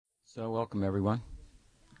So welcome everyone.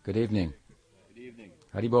 Good evening. Good evening.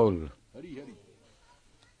 Haribol. Hari, hari.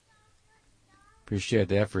 Appreciate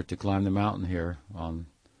the effort to climb the mountain here on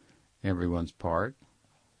everyone's part.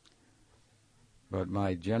 But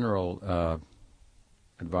my general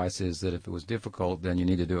advice is that if it was difficult, then you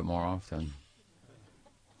need to do it more often.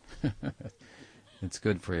 It's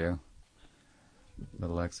good for you.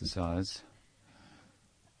 Little exercise.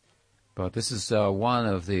 But this is one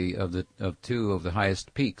of two of the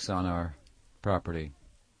highest peaks on our property.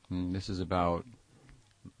 This is about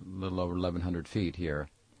a little over 1,100 feet here.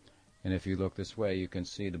 And if you look this way, you can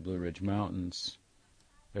see the Blue Ridge Mountains.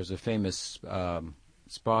 There's a famous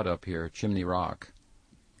spot up here, Chimney Rock,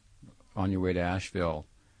 on your way to Asheville.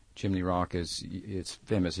 Chimney Rock it's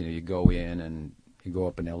famous. You go in and you go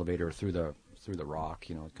up an elevator through the rock.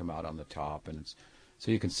 Come out on the top, and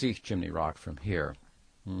so you can see Chimney Rock from here.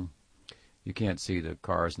 You can't see the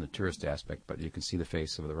cars and the tourist aspect, but you can see the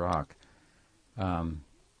face of the rock.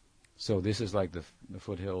 So this is like the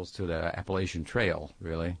foothills to the Appalachian Trail,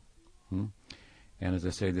 really. And as I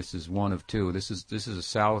say, this is one of two. This is the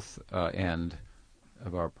south end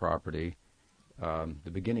of our property,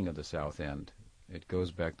 the beginning of the south end. It goes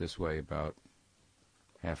back this way about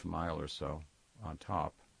half a mile or so on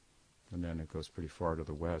top, and then it goes pretty far to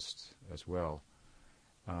the west as well.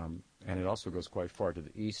 And it also goes quite far to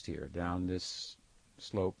the east here. Down this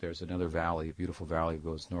slope, there's another valley, a beautiful valley that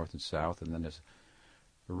goes north and south, and then there's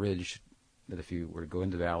a ridge that if you were to go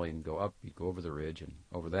into the valley and go up, you go over the ridge, and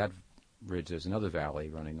over that ridge there's another valley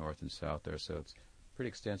running north and south there. So it's pretty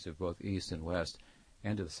extensive, both east and west,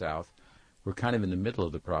 and to the south. We're kind of in the middle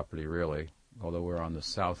of the property, really, although we're on the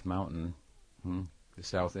south mountain. The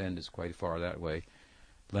south end is quite far that way.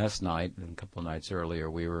 Last night, and a couple of nights earlier,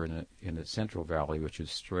 we were in the central valley, which is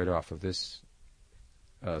straight off of this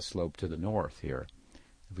slope to the north here.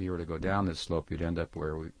 If we were to go down this slope, you'd end up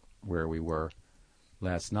where we were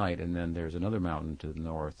last night, and then there's another mountain to the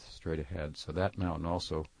north, straight ahead. So that mountain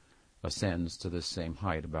also ascends to this same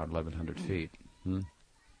height, about 1,100 feet. In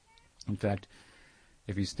fact,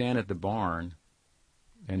 if you stand at the barn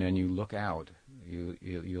and then you look out,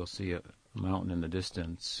 you'll see a mountain in the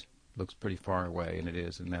distance. Looks pretty far away, and it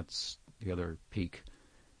is, and that's the other peak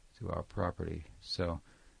to our property. So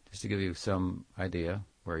just to give you some idea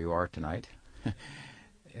where you are tonight,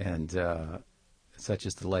 and such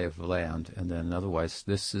is the lay of the land. And then otherwise,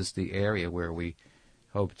 this is the area where we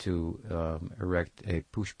hope to erect a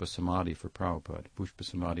Pushpa Samadhi for Prabhupada. Pushpa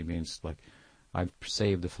Samadhi means like I've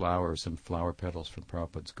saved the flowers, some flower petals from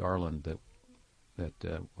Prabhupada's garland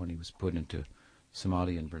that when he was put into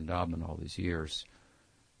Samadhi in Vrindavan all these years,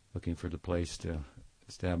 looking for the place to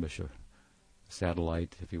establish a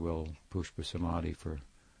satellite, if you will, Pushpa Samadhi for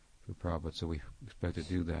Prabhupada. So we expect to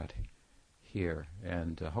do that here,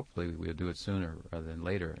 and hopefully we'll do it sooner rather than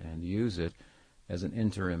later and use it as an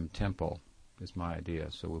interim temple, is my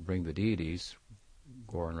idea. So we'll bring the deities,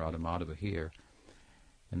 Gaur and Radha Madhava, here,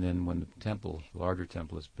 and then when the larger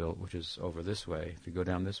temple is built, which is over this way, if you go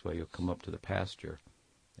down this way, you'll come up to the pasture,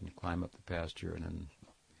 and you climb up the pasture, and then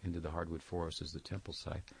into the hardwood forest is the temple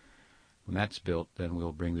site. When that's built, then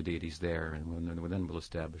we'll bring the deities there, and then we'll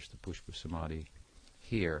establish the Pushpa Samadhi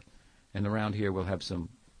here. And around here we'll have some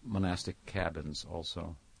monastic cabins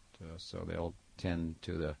also, so they'll tend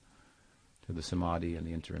to the Samadhi and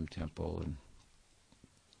the interim temple. And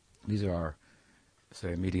these are our,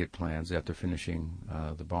 immediate plans after finishing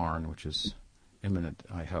the barn, which is imminent,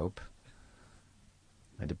 I hope.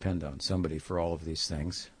 I depend on somebody for all of these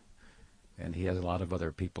things, and he has a lot of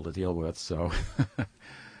other people to deal with, so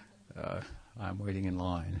I'm waiting in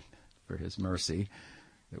line for his mercy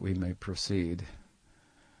that we may proceed.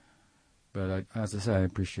 But as I say, I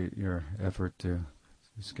appreciate your effort to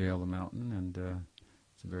scale the mountain, and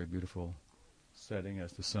it's a very beautiful setting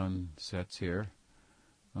as the sun sets here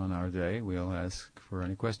on our day. We'll ask for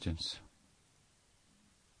any questions.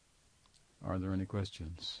 Are there any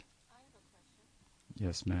questions? I have a question.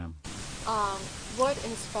 Yes, ma'am. What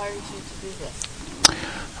inspired you to do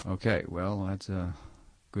this? Okay, well, that's a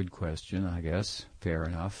good question, I guess. Fair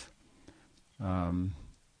enough.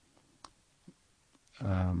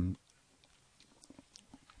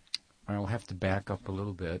 I'll have to back up a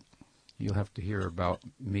little bit. You'll have to hear about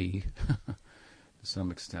me to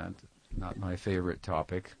some extent. Not my favorite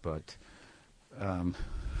topic, but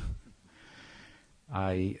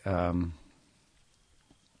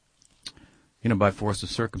by force of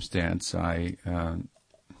circumstance, I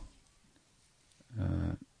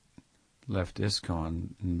left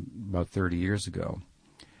ISKCON about 30 years ago.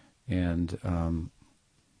 And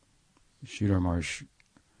Sridhar Maharaj,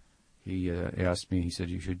 he asked me, he said,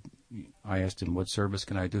 I asked him, what service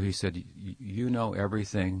can I do? He said, you know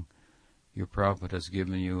everything your Prabhupada has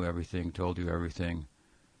given you everything, told you everything.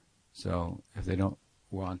 So if they don't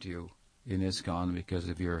want you in ISKCON because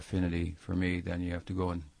of your affinity for me, then you have to go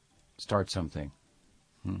and start something.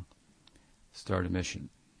 Start a mission.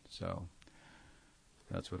 So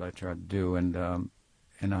that's what I tried to do, and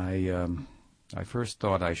I first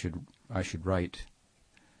thought I should write,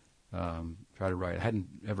 try to write. I hadn't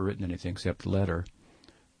ever written anything except a letter,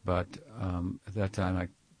 but at that time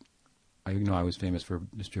I was famous for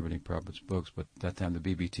distributing Prabhupada's books, but at that time the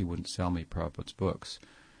BBT wouldn't sell me Prabhupada's books,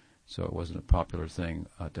 so it wasn't a popular thing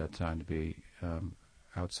at that time to be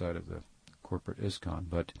outside of the corporate ISKCON.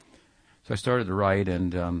 But so I started to write,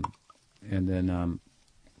 and then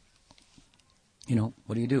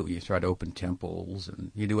what do? You try to open temples,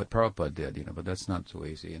 and you do what Prabhupada did, but that's not so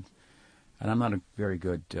easy. And I'm not a very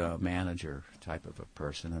good manager type of a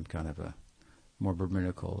person. I'm kind of a more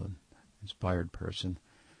brahminical and inspired person,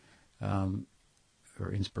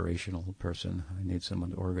 or inspirational person. I need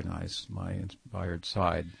someone to organize my inspired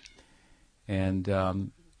side. And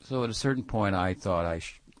so at a certain point, I thought I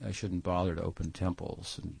shouldn't bother to open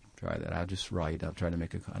temples and try that. I'll just write. I'll try to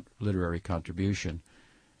make a literary contribution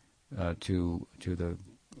to the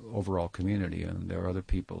overall community. And there were other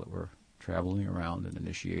people that were traveling around and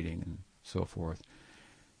initiating and so forth.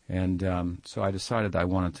 And so I decided I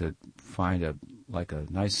wanted to find a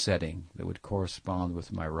nice setting that would correspond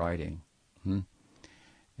with my writing,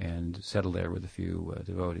 and settle there with a few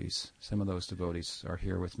devotees. Some of those devotees are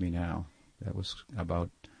here with me now. That was about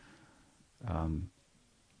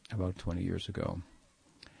 20 years ago.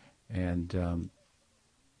 And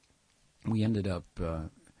we ended up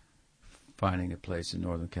finding a place in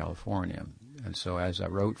Northern California. And so as I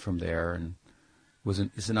wrote from there, and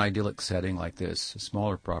it's an idyllic setting like this, a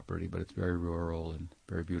smaller property, but it's very rural and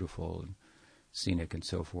very beautiful and scenic and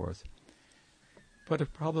so forth. But the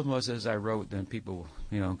problem was, as I wrote, then people,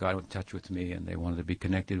 got in touch with me and they wanted to be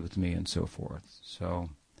connected with me and so forth. So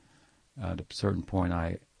at a certain point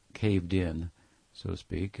I caved in, so to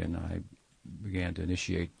speak, and I began to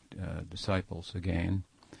initiate disciples again.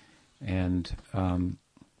 And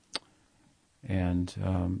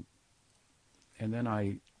then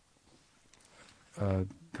I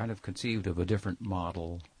kind of conceived of a different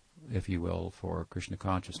model, if you will, for Krishna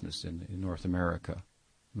consciousness in North America.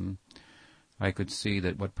 I could see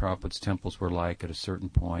that what Prabhupada's temples were like at a certain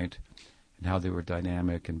point, and how they were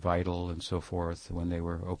dynamic and vital and so forth when they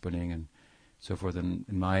were opening and so forth. And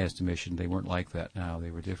in my estimation, they weren't like that now.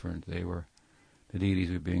 They were different. The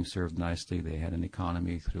deities were being served nicely. They had an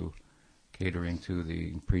economy through catering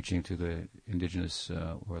to preaching to the indigenous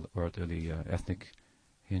or to the ethnic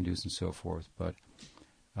Hindus and so forth. But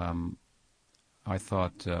I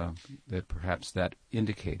thought that perhaps that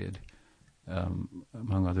indicated,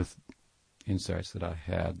 among other insights that I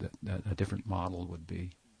had, that a different model would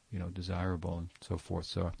be, desirable and so forth.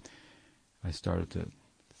 So I started to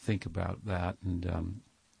think about that, and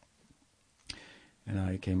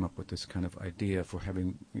I came up with this kind of idea for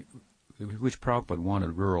having, which Prabhupada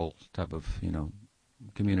wanted, rural type of,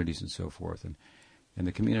 communities and so forth. And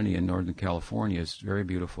the community in Northern California is very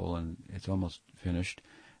beautiful, and it's almost finished,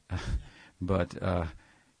 but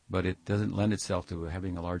it doesn't lend itself to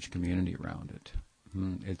having a large community around it.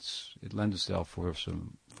 It lends itself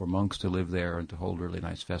for monks to live there and to hold really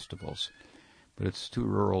nice festivals, but it's too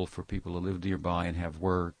rural for people to live nearby and have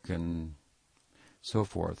work and so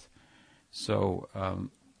forth. So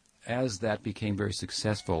as that became very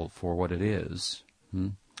successful for what it is,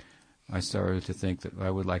 I started to think that I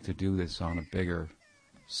would like to do this on a bigger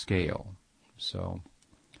scale. So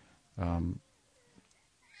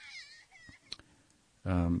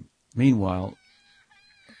meanwhile,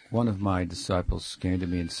 one of my disciples came to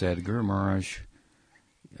me and said, "Guru Maharaj,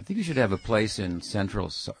 I think you should have a place in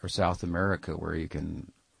Central or South America where you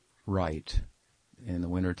can write in the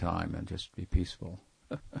wintertime and just be peaceful."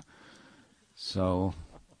 So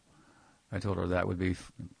I told her that would be,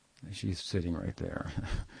 she's sitting right there.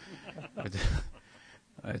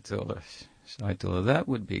 I told her that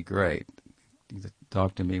would be great.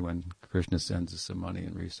 Talk to me when Krishna sends us some money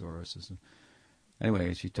and resources.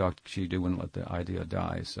 Anyway, she wouldn't let the idea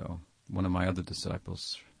die. So one of my other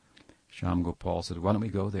disciples, Shyam Gopal, said, "Why don't we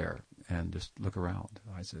go there and just look around?"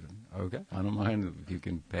 I said, "Okay, I don't mind if you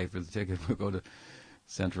can pay for the ticket. We'll go to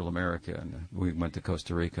Central America." And we went to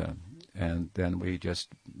Costa Rica. And then we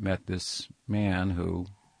just met this man who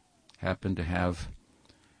happened to have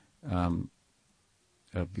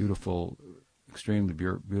a beautiful, extremely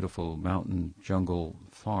beautiful mountain jungle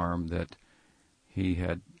farm that he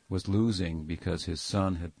was losing because his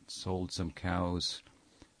son had sold some cows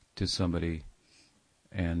to somebody,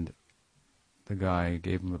 and the guy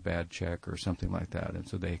gave him a bad check or something like that, and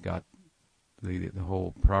so they got the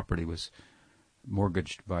whole property was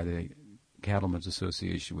mortgaged by the Cattlemen's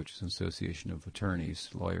Association, which is an association of attorneys,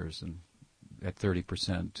 lawyers, and at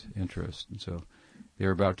 30% interest. And so they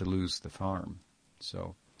were about to lose the farm.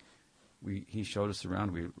 So he showed us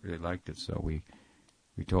around. We really liked it. So we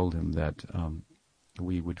told him that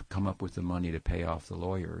we would come up with the money to pay off the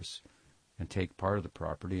lawyers and take part of the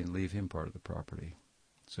property and leave him part of the property.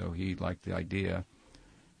 So he liked the idea,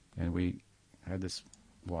 and we had this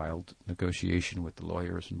wild negotiation with the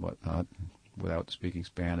lawyers and whatnot. Without speaking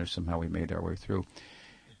Spanish, somehow we made our way through.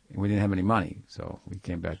 And we didn't have any money, so we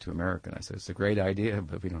came back to America. And I said, it's a great idea,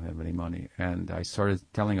 but we don't have any money. And I started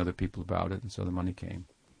telling other people about it, and so the money came.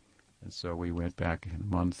 And so we went back in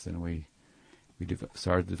a month, and we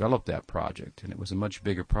started to develop that project. And it was a much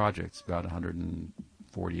bigger project. It's about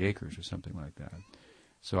 140 acres or something like that.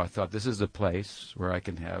 So I thought, this is the place where I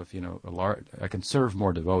can have, I can serve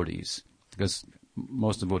more devotees, because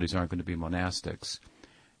most devotees aren't going to be monastics.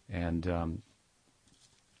 And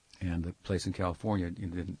the place in California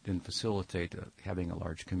didn't facilitate having a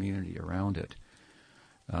large community around it.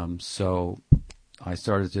 So I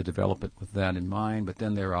started to develop it with that in mind, but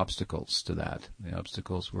then there are obstacles to that. The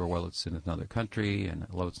obstacles were, well, it's in another country, and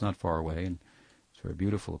although it's not far away, and it's very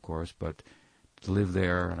beautiful, of course, but to live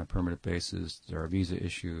there on a permanent basis, there are visa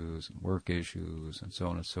issues, and work issues, and so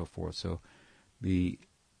on and so forth. So the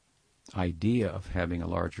idea of having a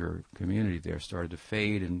larger community there started to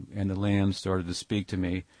fade, and the land started to speak to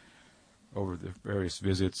me over the various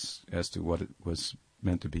visits as to what it was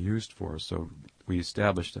meant to be used for. So we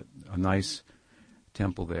established a nice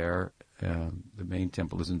temple there. The main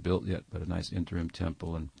temple isn't built yet, but a nice interim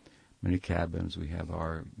temple and many cabins. We have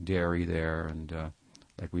our dairy there, and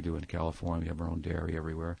like we do in California, we have our own dairy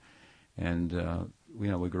everywhere. And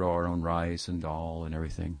we grow our own rice and dal and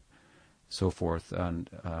everything, so forth, and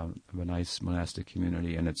a nice monastic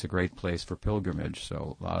community. And it's a great place for pilgrimage.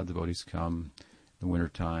 So a lot of devotees come in the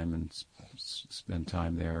wintertime and spend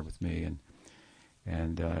time there with me,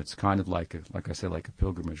 and it's kind of like a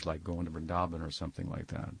pilgrimage, like going to Vrindavan or something like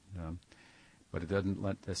that. But it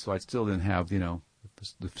doesn't so I still didn't have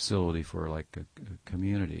the facility for like a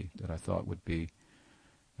community that I thought would be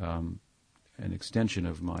an extension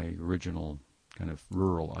of my original kind of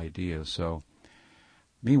rural idea. So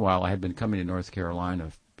meanwhile, I had been coming to North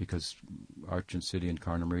Carolina because Argent City and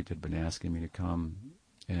Karnamrita had been asking me to come.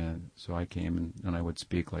 And so I came, and I would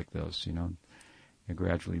speak like this, and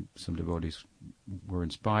gradually some devotees were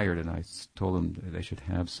inspired, and I told them that they should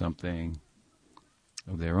have something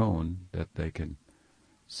of their own that they can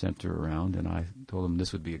center around, and I told them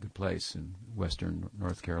this would be a good place in western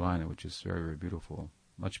North Carolina, which is very, very beautiful,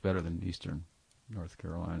 much better than eastern North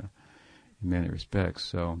Carolina in many respects.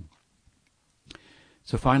 So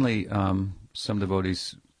finally, some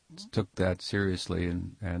devotees took that seriously,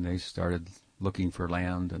 and they started looking for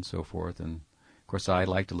land and so forth. And of course, I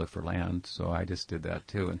like to look for land, so I just did that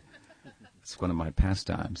too. And it's one of my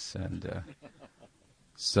pastimes. And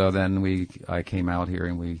so then I came out here,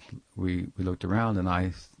 and we looked around, and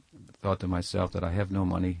I thought to myself that I have no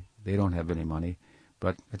money. They don't have any money,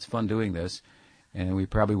 but it's fun doing this, and we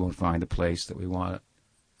probably won't find a place that we want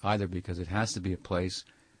either, because it has to be a place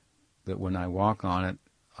that when I walk on it,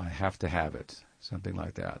 I have to have it, something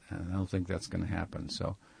like that. And I don't think that's going to happen.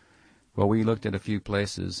 So, well, we looked at a few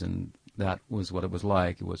places, and that was what it was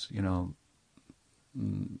like. It was,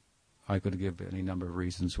 I could give any number of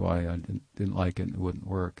reasons why I didn't like it and it wouldn't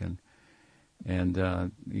work. And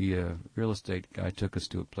the real estate guy took us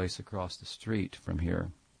to a place across the street from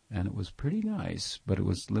here, and it was pretty nice, but it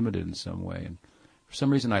was limited in some way. And for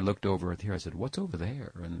some reason, I looked over at here. I said, "What's over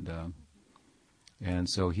there?" And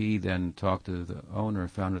so he then talked to the owner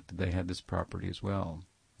and found out that they had this property as well.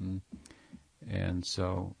 And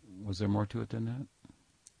so, was there more to it than that?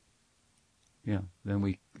 Yeah. Then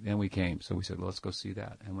we came. So we said, well, let's go see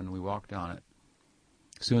that. And when we walked on it,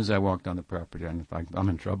 as soon as I walked on the property, I'm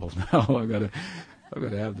in trouble now. I've got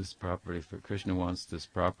to have this property. For Krishna wants this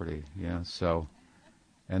property. Yeah. So,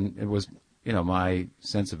 and it was, my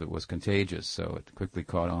sense of it was contagious. So it quickly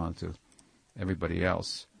caught on to everybody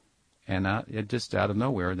else. And it just out of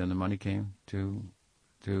nowhere, then the money came to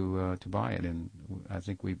buy it, and I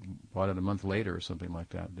think we bought it a month later or something like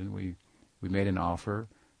that. Then we made an offer.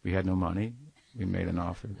 We had no money. We made an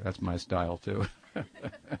offer. That's my style too.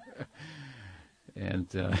 And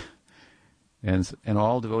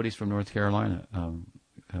all devotees from North Carolina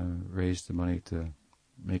raised the money to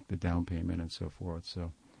make the down payment and so forth.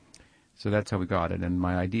 So that's how we got it. And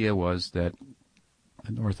my idea was that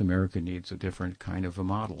North America needs a different kind of a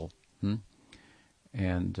model.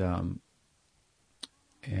 And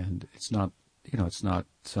it's not, it's not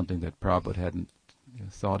something that Prabhupada hadn't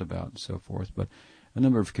thought about and so forth. But a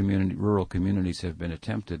number of rural communities have been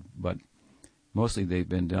attempted, but mostly they've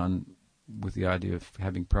been done with the idea of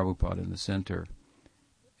having Prabhupada in the center,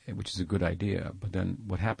 which is a good idea. But then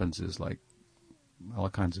what happens is, like, all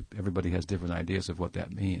kinds of, everybody has different ideas of what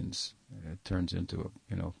that means. It turns into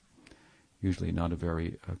usually not a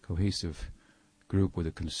very cohesive group with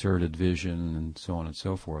a concerted vision and so on and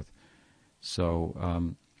so forth. So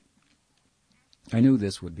I knew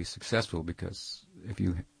this would be successful because if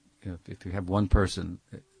you have one person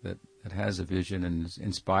that has a vision and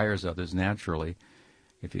inspires others naturally,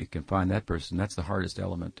 if you can find that person, that's the hardest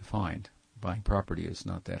element to find. Buying property is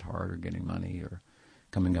not that hard, or getting money, or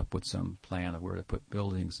coming up with some plan of where to put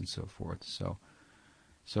buildings and so forth.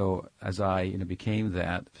 So as I became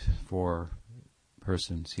that for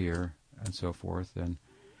persons here and so forth, and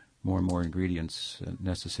more ingredients,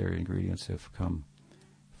 necessary ingredients, have come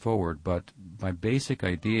forward. But my basic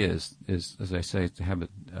idea is, as I say, to have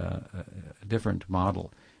a different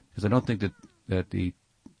model, because I don't think that the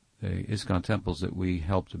ISKCON temples that we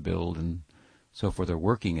help to build and so forth are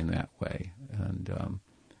working in that way,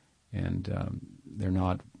 and they're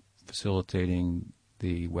not facilitating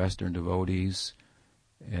the Western devotees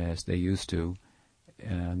as they used to,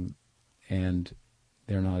 and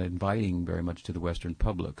they're not inviting very much to the Western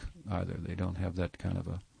public either. They don't have that kind of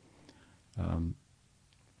a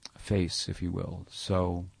face, if you will.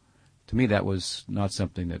 So to me, that was not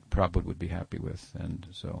something that Prabhupada would be happy with, and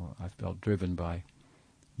so I felt driven by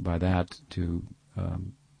that to,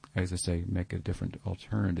 as I say, make a different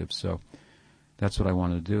alternative. So that's what I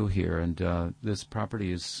want to do here. And this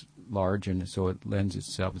property is large, and so it lends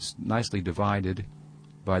itself. It's nicely divided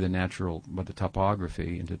by the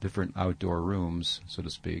topography into different outdoor rooms, so to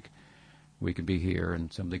speak. We could be here,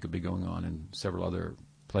 and something could be going on in several other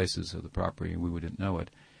places of the property, and we wouldn't know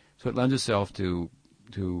it. So it lends itself to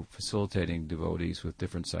facilitating devotees with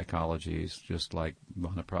different psychologies, just like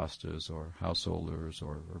vanaprasthas or householders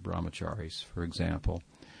or brahmacharis, for example.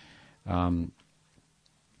 And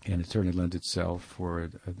it certainly lends itself for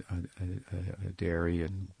a dairy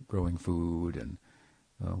and growing food, and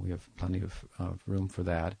we have plenty of room for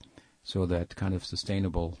that. So that kind of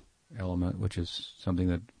sustainable element, which is something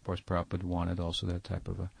that, of course, Prabhupada wanted, also that type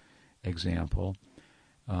of a example.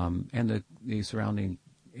 And the surrounding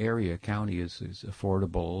area, county, is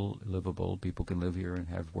affordable, livable. People can live here and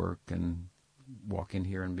have work and walk in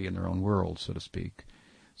here and be in their own world, so to speak.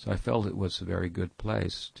 So I felt it was a very good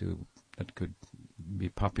place that could be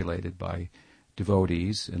populated by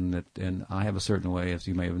devotees, and I have a certain way, as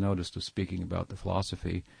you may have noticed, of speaking about the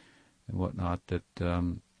philosophy and whatnot that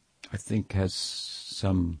I think has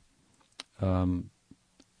some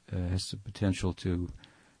has the potential to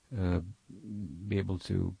be able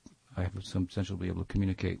to. I have some potential to be able to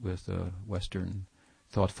communicate with a Western,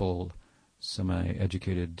 thoughtful,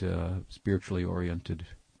 semi-educated, spiritually oriented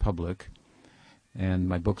public, and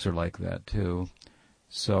my books are like that too.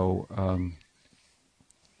 So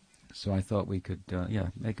I thought we could,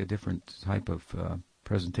 make a different type of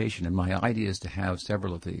presentation. And my idea is to have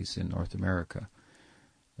several of these in North America.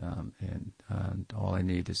 And all I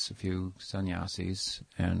need is a few sannyasis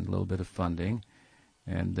and a little bit of funding.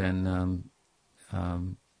 And then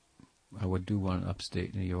I would do one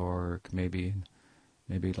upstate New York, maybe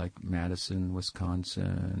like Madison,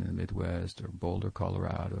 Wisconsin, in the Midwest, or Boulder,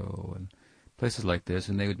 Colorado, and places like this.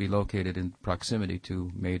 And they would be located in proximity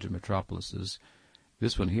to major metropolises.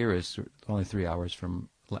 This one here is only 3 hours from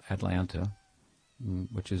Atlanta,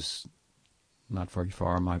 which is not very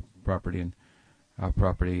far. My property and our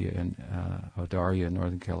property in Audaria in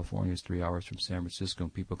Northern California is 3 hours from San Francisco.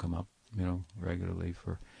 And people come up, regularly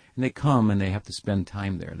and they come and they have to spend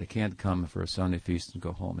time there. They can't come for a Sunday feast and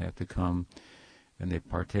go home. They have to come and they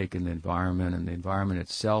partake in the environment, and the environment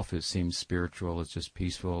itself seems spiritual. It's just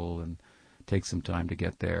peaceful, and takes some time to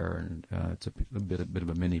get there, and it's a bit of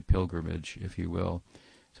a mini pilgrimage, if you will.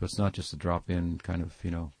 So it's not just a drop-in kind of,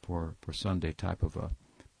 for Sunday type of a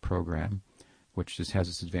program, which just has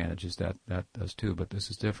its advantages. That does too, but this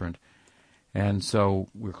is different. And so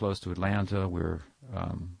we're close to Atlanta. We're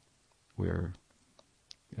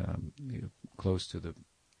close to the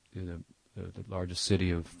largest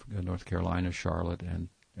city of North Carolina, Charlotte, and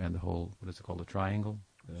the whole, what is it called, the Triangle?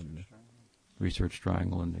 Research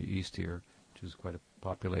Triangle in the east here, which is quite a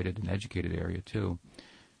populated and educated area too.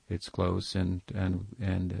 It's close, and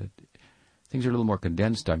things are a little more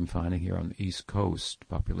condensed, I'm finding, here on the East Coast,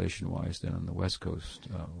 population-wise, than on the West Coast,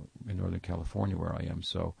 in Northern California, where I am.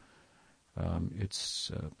 So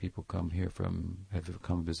it's people have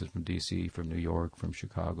come visit from D.C., from New York, from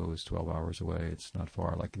Chicago. Is 12 hours away. It's not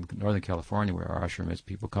far. Like in Northern California, where our ashram is,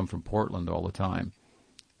 people come from Portland all the time.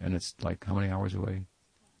 and it's like how many hours away?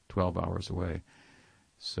 12 hours away.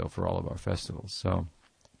 So for all of our festivals,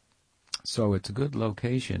 so it's a good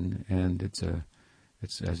location, and it's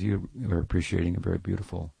as you were appreciating, a very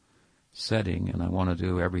beautiful setting, and I want to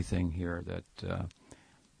do everything here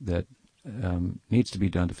that needs to be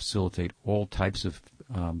done to facilitate all types of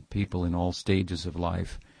people in all stages of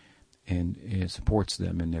life, and it supports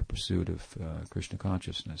them in their pursuit of Krishna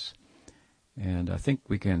consciousness. And I think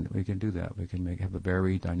we can do that. We can have a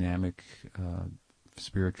very dynamic,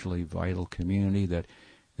 spiritually vital community that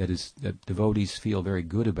devotees feel very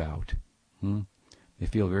good about. They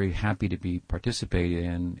feel very happy to be participated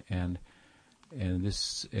in, and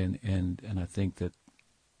I think that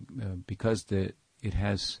because it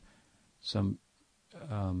has some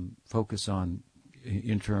focus on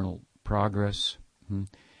internal progress,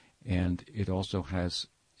 and it also has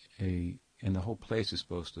and the whole place is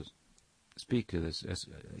supposed to speak to this as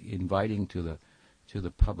inviting to the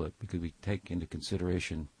public, because we take into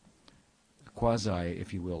consideration quasi,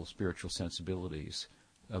 if you will, spiritual sensibilities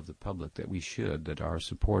of the public that are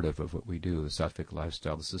supportive of what we do, the sattvic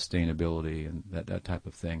lifestyle, the sustainability, and that type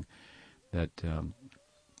of thing that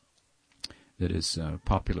is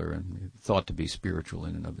popular and thought to be spiritual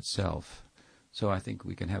in and of itself. So I think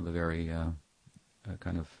we can have a very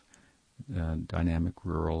kind of dynamic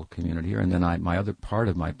rural community here. And then my other part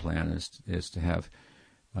of my plan is to have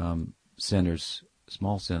centers,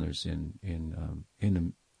 small centers in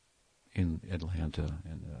Atlanta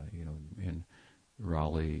and in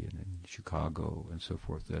Raleigh and in Chicago and so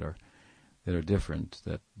forth that are different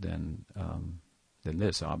than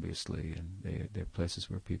this, obviously, and they're places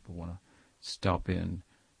where people want to stop in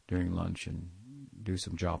during lunch and do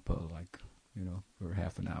some japa, like for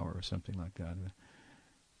half an hour or something like that.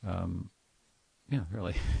 Yeah,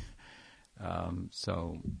 really.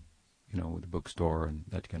 So with the bookstore and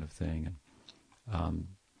that kind of thing, and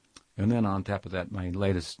then on top of that, my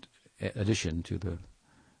latest addition to the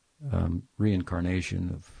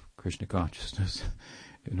reincarnation of Krishna consciousness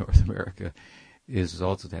in North America is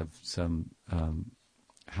also to have some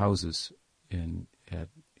houses in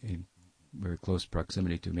very close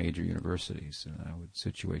proximity to major universities, and I would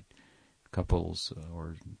situate couples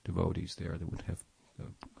or devotees there that would have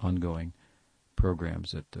ongoing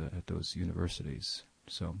programs at those universities.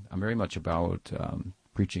 So I'm very much about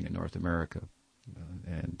preaching in North America,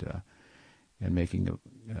 and making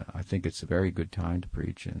I think it's a very good time to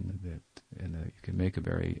preach, and you can make a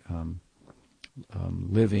very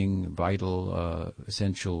living, vital,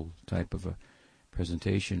 essential type of a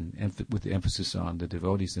presentation, with the emphasis on the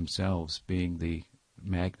devotees themselves being the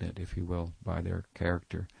magnet, if you will, by their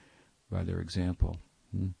character, by their example,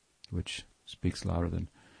 which speaks louder than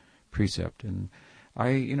precept. And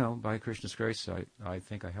by Krishna's grace, I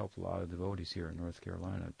think I helped a lot of devotees here in North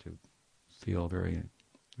Carolina to feel very,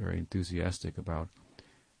 very enthusiastic about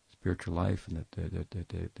spiritual life, and that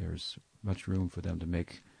there's much room for them to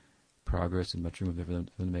make progress, and much room for them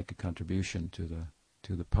to make a contribution to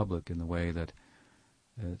the public in the way that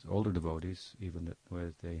older devotees, even that way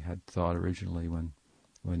that they had thought originally when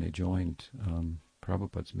they joined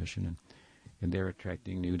Prabhupada's mission, and they're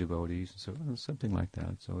attracting new devotees, so something like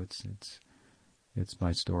that. So it's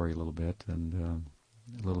my story a little bit, and a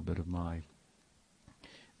little bit of my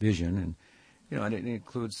vision, and and it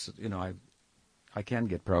includes, I can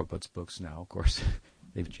get Prabhupada's books now. Of course,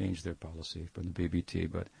 they've changed their policy from the BBT,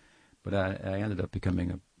 but I ended up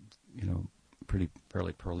becoming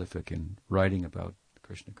fairly prolific in writing about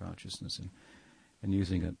Krishna consciousness and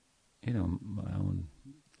using it, my own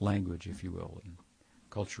language, if you will, and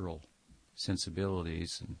cultural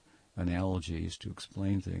sensibilities and analogies to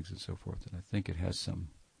explain things and so forth. And I think it has some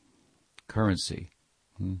currency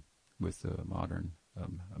with the modern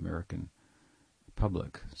American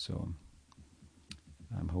public. So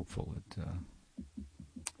I'm hopeful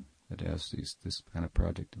that as this kind of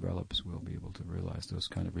project develops, we'll be able to realize those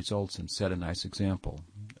kind of results and set a nice example.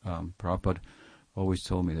 Prabhupada always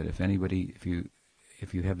told me that if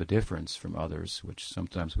you have a difference from others, which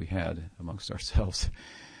sometimes we had amongst ourselves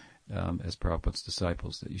as Prabhupada's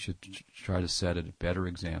disciples, that you should try to set a better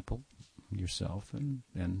example yourself, and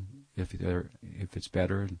if it's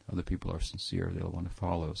better and other people are sincere, they'll want to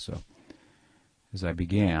follow. So as I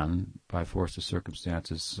began, by force of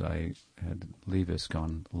circumstances, I had to leave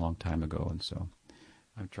ISKCON a long time ago, and so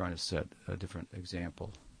I'm trying to set a different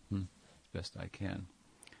example as best I can.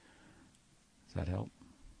 Does that help?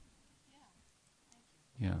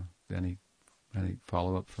 Yeah. Any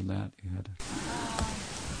follow-up from that you had?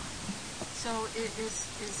 So is this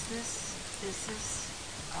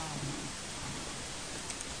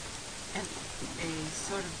a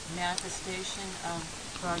sort of manifestation of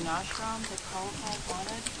varnashram that Prabhupada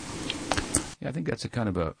wanted? Yeah, I think that's a kind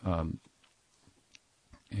of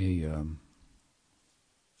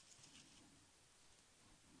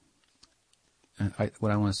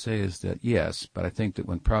what I want to say is that yes, but I think that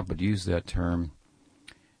when Prabhupada used that term,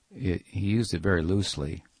 he used it very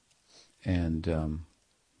loosely, and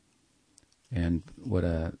what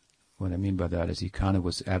I mean by that is he kind of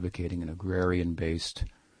was advocating an agrarian-based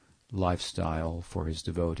lifestyle for his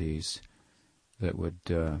devotees that would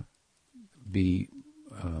be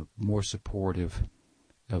more supportive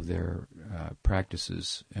of their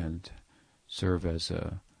practices and serve as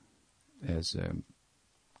a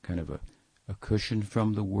kind of a cushion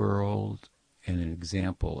from the world and an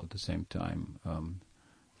example at the same time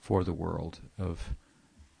for the world of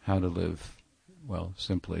how to live, well,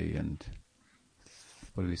 simply, and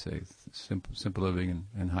what do we say, simple living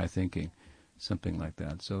and high thinking, something like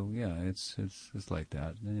that. So yeah, it's like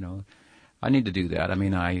that. You know, I need to do that. I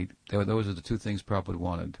mean, those are the two things Prabhupada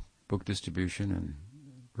wanted: book distribution and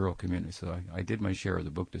rural community. So I did my share of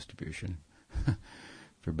the book distribution,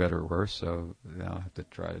 for better or worse. So now I have to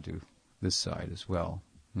try to do this side as well.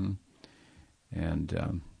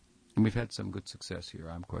 And we've had some good success here.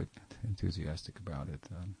 I'm quite enthusiastic about it.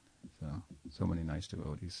 So many nice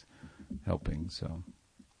devotees helping. So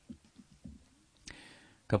a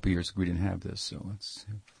couple of years ago we didn't have this, so it's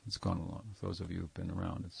gone along. Those of you who've been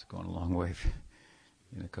around, it's gone a long way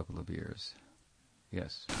in a couple of years.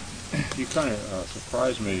 Yes. You kind of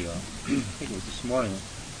surprised me. I think it was this morning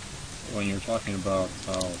when you were talking about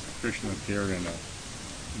how Krishna appeared in a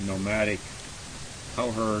nomadic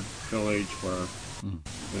cowherd village where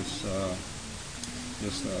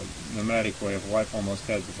this nomadic way of life almost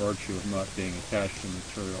had the virtue of not being attached to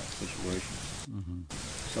material situations. Mm-hmm.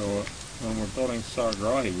 So when we're building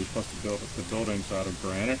Saragrahi, we're supposed to build the buildings out of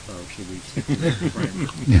granite, or should we stick to the frame?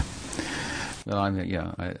 Yeah. Well,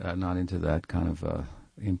 I'm not into that kind of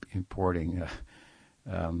importing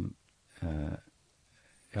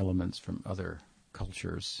elements from other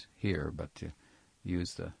cultures here, but to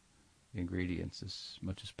use the ingredients as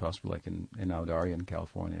much as possible. Like in Audarya in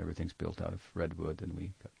California, everything's built out of redwood, and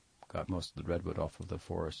we got most of the redwood off of the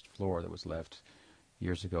forest floor that was left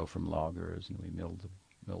years ago from loggers, and we milled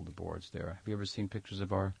the boards there. Have you ever seen pictures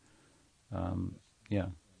of our? Yeah,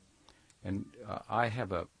 and I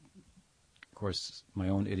have of course, my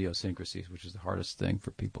own idiosyncrasies, which is the hardest thing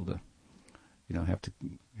for people to, have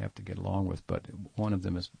to get along with. But one of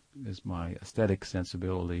them is my aesthetic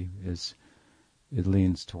sensibility. It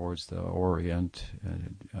leans towards the Orient,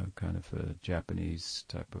 kind of a Japanese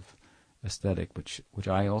type of aesthetic, which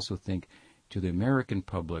I also think to the American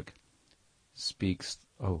public speaks.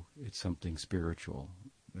 Oh, it's something spiritual.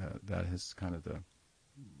 That is kind of the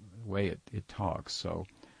way it talks. So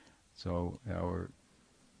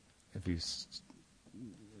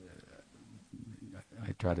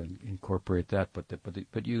I try to incorporate that,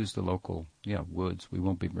 but use the local woods. We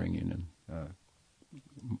won't be bringing in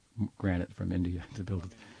granite from India to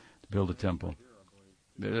build a temple.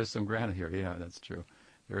 There's some granite here. Yeah, that's true.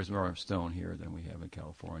 There's more stone here than we have in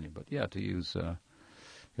California. But yeah, to use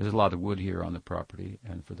there's a lot of wood here on the property,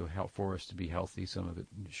 and for the forest to be healthy, some of it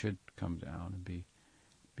should come down and be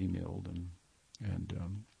milled and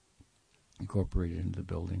incorporated into the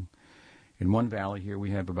building. In one valley here,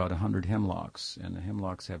 we have about 100 hemlocks, and the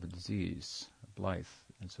hemlocks have a disease, blight,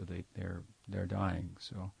 and so they're dying.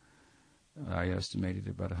 So I estimated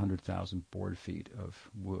about 100,000 board feet of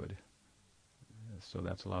wood. So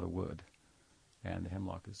that's a lot of wood, and the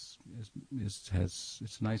hemlock has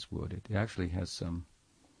it's nice wood. It actually has some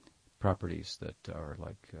properties that are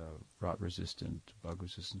like rot resistant, bug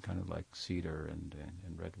resistant, kind of like cedar and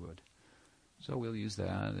redwood. So we'll use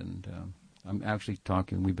that, and I'm actually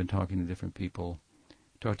talking. We've been talking to different people.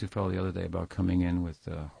 Talked to a fellow the other day about coming in with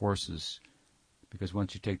horses, because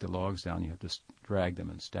once you take the logs down, you have to drag them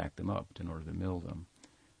and stack them up in order to mill them.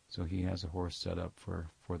 So he has a horse set up for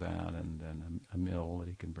that, and then a mill that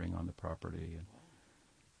he can bring on the property. And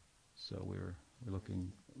so we're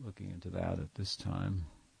looking into that at this time.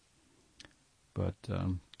 But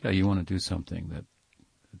you want to do something that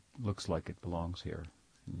looks like it belongs here,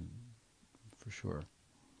 for sure.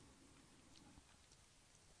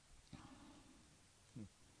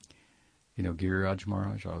 Giriraj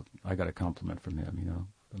Maharaj, I got a compliment from him,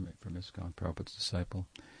 from ISKCON, Prabhupada's disciple.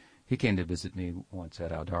 He came to visit me once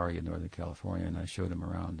at Audarya, Northern California, and I showed him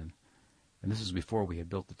around. And this was before we had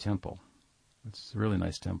built the temple. It's a really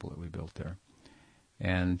nice temple that we built there.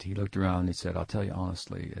 And he looked around and he said, I'll tell you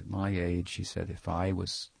honestly, at my age, he said, if I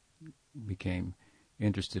became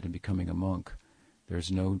interested in becoming a monk,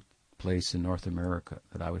 there's no place in North America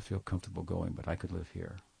that I would feel comfortable going, but I could live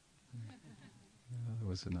here.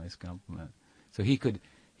 was a nice compliment. So he's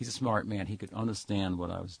a smart man. He could understand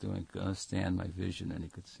what I was doing, could understand my vision, and he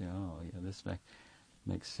could say, oh, yeah, this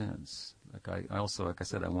makes sense. Like I also, like I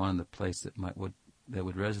said, I wanted a place that would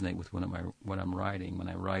resonate with what I'm writing. When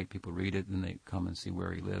I write, people read it, and they come and see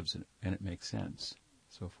where he lives, and it makes sense,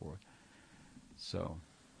 so forth. So,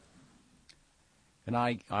 and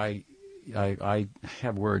I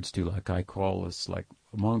have words too, like I call this, like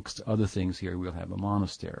amongst other things here, we'll have a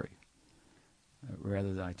monastery.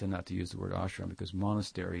 Rather than I tend not to use the word ashram because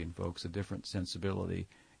monastery invokes a different sensibility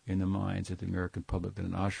in the minds of the American public than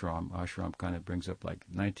an ashram. Ashram kind of brings up like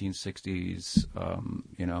 1960s,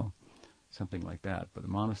 something like that. But the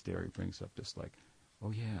monastery brings up this like, oh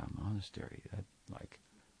yeah, monastery. That like,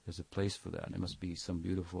 there's a place for that. And it must be some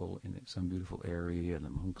beautiful area, and the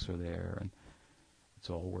monks are there, and it's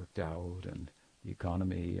all worked out, and the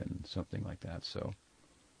economy, and something like that. So.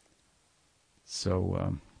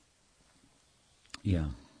 Yeah.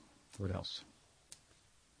 What else?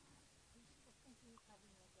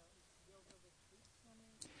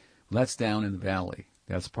 Well, that's down in the valley.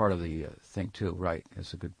 That's part of the thing too, right?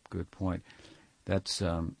 That's a good point. That's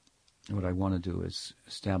what I want to do is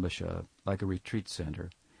establish a retreat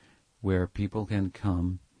center where people can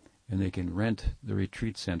come and they can rent the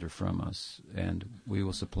retreat center from us, and we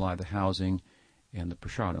will supply the housing and the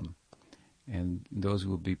prasadam. And those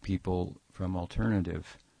will be people from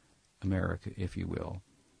alternative America, if you will.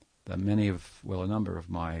 A number of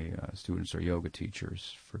my students are yoga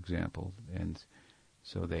teachers, for example, and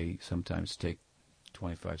so they sometimes take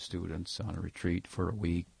 25 students on a retreat for a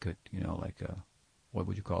week, like a, what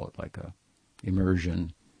would you call it, like a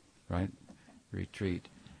immersion, right, retreat.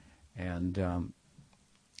 And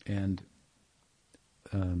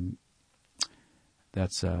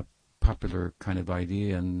that's a popular kind of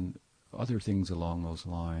idea, and other things along those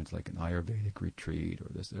lines, like an Ayurvedic retreat, or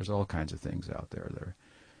there's all kinds of things out there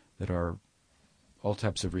that are all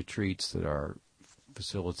types of retreats that are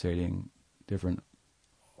facilitating different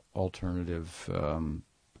alternative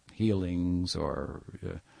healings or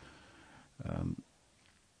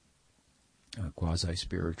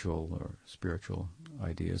quasi-spiritual or spiritual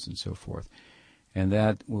ideas and so forth. And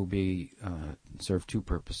that will be serve two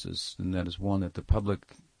purposes, and that is one, that the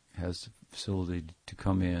public has the facility to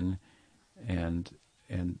come in and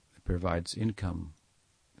provides income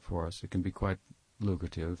for us. It can be quite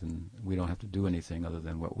lucrative, and we don't have to do anything other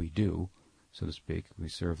than what we do, so to speak. We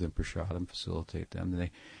serve them prasadam, facilitate them,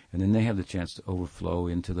 and then they have the chance to overflow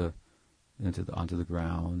onto the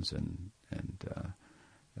grounds and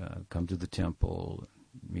come to the temple,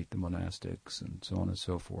 meet the monastics, and so on and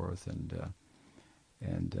so forth, and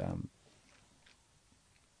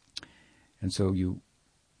so you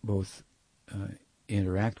both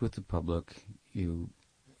interact with the public, you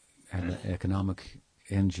have an economic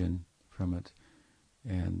engine from it,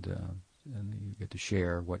 and you get to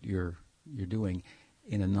share what you're doing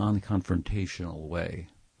in a non-confrontational way,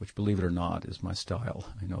 which, believe it or not, is my style.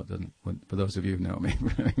 I know it doesn't. For those of you who know me,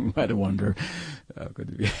 you might wonder, could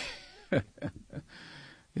it be?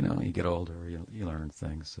 You get older, you learn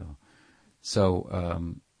things. So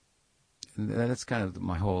that's kind of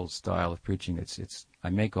my whole style of preaching. It's I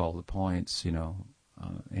make all the points,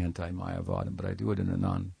 anti-Mayavada, but I do it in a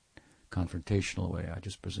non-confrontational way. I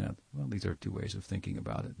just present, well, these are two ways of thinking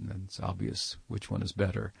about it, and then it's obvious which one is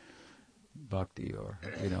better, bhakti, or,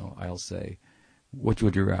 I'll say, which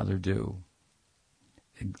would you rather do?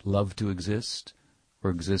 Love to exist or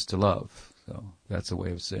exist to love? So that's a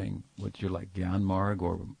way of saying, would you like Gyan Marg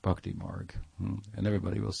or Bhakti Marg? And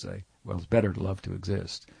everybody will say, well, it's better to love to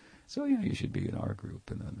exist. So, you should be in our group.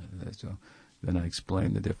 And then I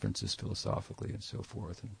explain the differences philosophically and so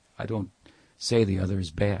forth. And I don't say the other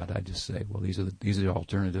is bad. I just say, well, these are the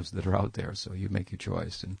alternatives that are out there, so you make your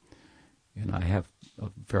choice. And I have a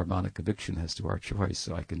fair amount of conviction as to our choice,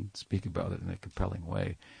 so I can speak about it in a compelling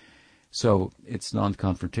way. So it's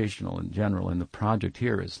non-confrontational in general, and the project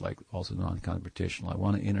here is like also non-confrontational. I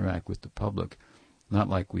want to interact with the public, not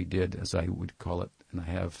like we did, as I would call it, and I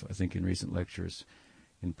have, I think, in recent lectures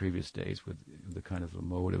in previous days, with the kind of a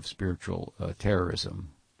mode of spiritual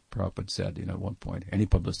terrorism. Prabhupada said, at one point, any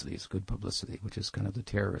publicity is good publicity, which is kind of the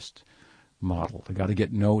terrorist model. They got to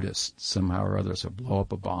get noticed somehow or other, so blow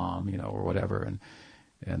up a bomb, or whatever,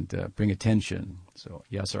 and bring attention. So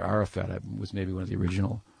Yasser Arafat was maybe one of the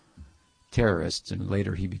original terrorists, and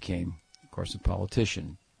later he became, of course, a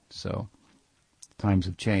politician. So times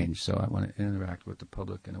have changed. So I want to interact with the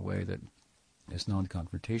public in a way that is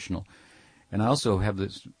non-confrontational, and I also have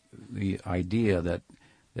the idea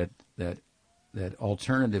that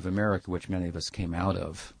alternative America, which many of us came out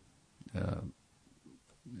of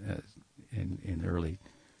in the early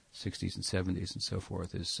 60s and 70s and so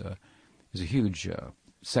forth, is a huge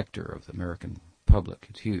sector of the American public.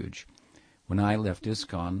 It's huge. When I left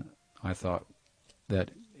ISKCON, I thought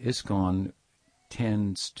that ISKCON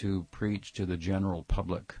tends to preach to the general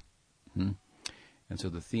public. And so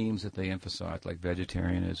the themes that they emphasize, like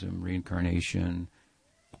vegetarianism, reincarnation,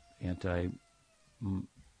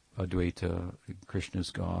 anti-Advaita,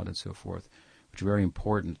 Krishna's God, and so forth, which are very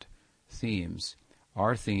important themes,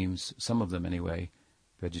 are themes, some of them anyway,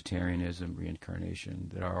 vegetarianism, reincarnation,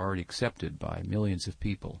 that are already accepted by millions of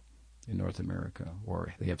people in North America,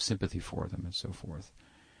 or they have sympathy for them and so forth.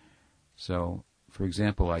 So, for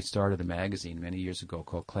example, I started a magazine many years ago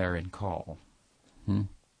called Clarion Call.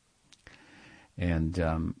 And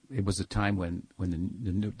it was a time when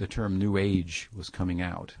the term New Age was coming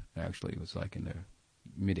out. Actually, it was like in the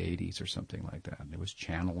mid-'80s or something like that. And it was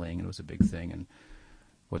channeling, and it was a big thing. And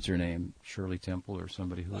what's her name? Shirley Temple or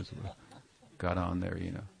somebody who got on there,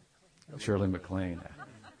 Shirley MacLaine,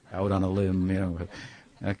 out on a limb,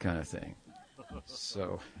 that kind of thing.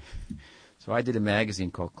 So I did a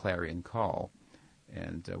magazine called Clarion Call,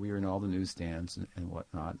 and we were in all the newsstands and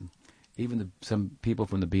whatnot. And even some people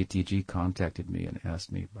from the BTG contacted me and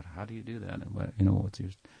asked me, "But how do you do that?" And what's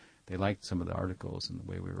yours? They liked some of the articles and the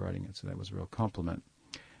way we were writing it, so that was a real compliment.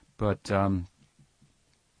 But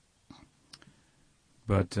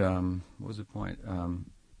what was the point?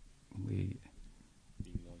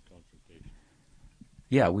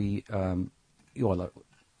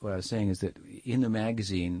 What I was saying is that in the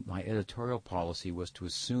magazine, my editorial policy was to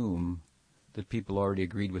assume that people already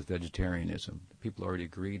agreed with vegetarianism. People already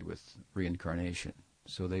agreed with reincarnation.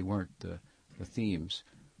 So they weren't the themes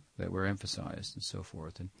that were emphasized and so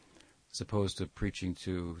forth. And as opposed to preaching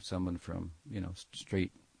to someone from,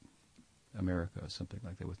 straight America or something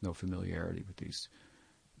like that with no familiarity with these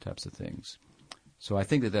types of things. So I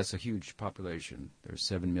think that that's a huge population. There's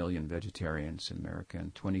 7 million vegetarians in America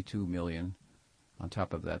and 22 million, on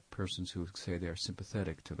top of that, persons who say they're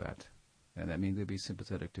sympathetic to that. And that means they'd be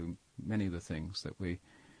sympathetic to many of the things that we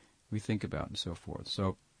think about and so forth.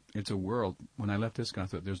 So it's a world. When I left ISKCON, I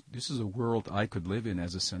thought this is a world I could live in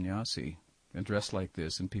as a sannyasi and dress like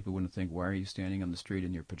this, and people wouldn't think, why are you standing on the street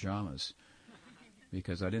in your pajamas?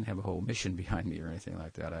 Because I didn't have a whole mission behind me or anything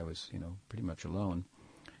like that. I was, pretty much alone.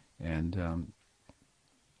 And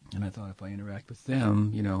I thought if I interact with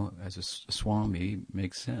them, as a Swami,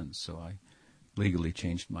 makes sense. So I legally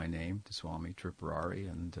changed my name to Swami Tripurari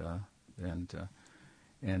and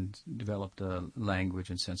developed a language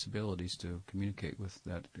and sensibilities to communicate with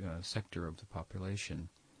that sector of the population.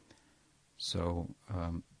 So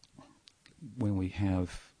when we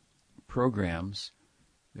have programs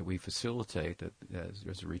that we facilitate that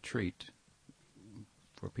as a retreat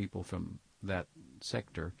for people from that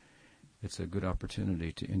sector, it's a good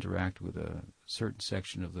opportunity to interact with a certain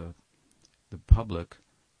section of the public,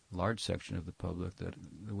 large section of the public that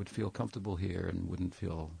would feel comfortable here and wouldn't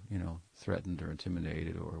feel, threatened or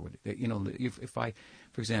intimidated or would, if I,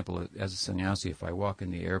 for example, as a sannyasi, if I walk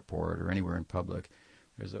in the airport or anywhere in public,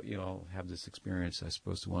 I'll have this experience, I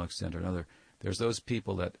suppose, to one extent or another. There's those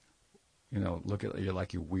people that, look at you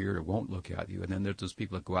like you're weird or won't look at you, and then there's those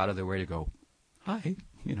people that go out of their way to go, hi,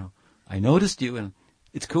 I noticed you, and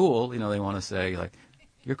it's cool, they want to say, like,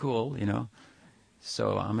 you're cool,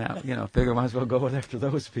 So I'm out, figure I might as well go after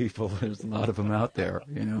those people. There's a lot of them out there,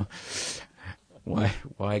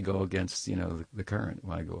 Why go against, the current?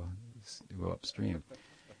 Why go upstream?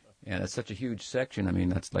 And it's such a huge section. I mean,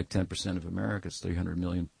 that's like 10% of America. It's 300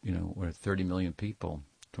 million, or 30 million people,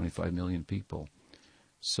 25 million people.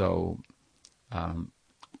 So,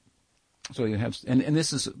 so you have, and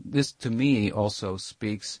this to me also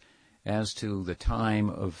speaks as to the time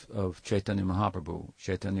of Chaitanya Mahaprabhu,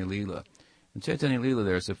 Chaitanya Leela. In Chaitanya Leela,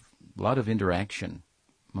 there's a lot of interaction.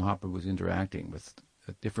 Mahaprabhu was interacting with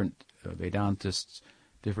different Vedantists,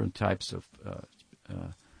 different types of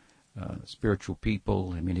spiritual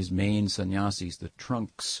people. I mean, his main sannyasis, the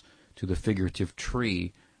trunks to the figurative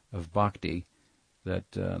tree of bhakti,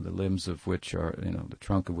 that the limbs of which are, the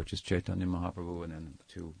trunk of which is Chaitanya Mahaprabhu, and then the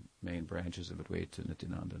two main branches of Advaita,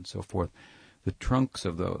 Nityananda, and so forth. The trunks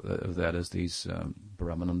of that is these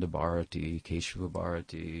Brahmananda Bharati, Keshava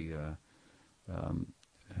Bharati,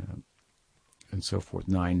 and so forth,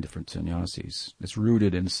 9 different sannyasis. It's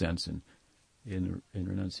rooted, in a sense, in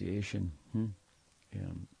renunciation, and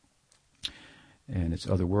it's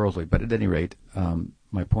otherworldly. But at any rate,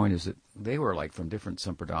 my point is that they were like from different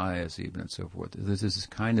sampradayas even and so forth. There's this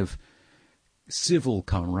kind of civil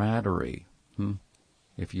camaraderie,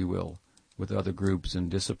 if you will, with other groups and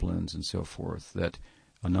disciplines and so forth, that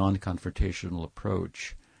a non-confrontational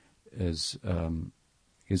approach is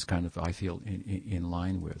is kind of, I feel, in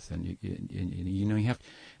line with. And you have,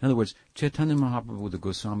 in other words, Chaitanya Mahaprabhu with the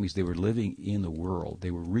Goswamis, they were living in the world.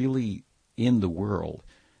 They were really in the world.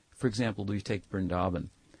 For example, do you take Vrindavan?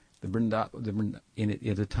 At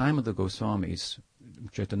the time of the Goswamis,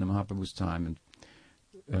 Chaitanya Mahaprabhu's time,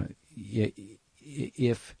 and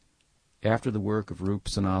if after the work of Rup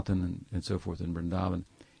Sanatan and so forth in Vrindavan,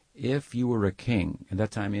 if you were a king, at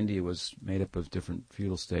that time India was made up of different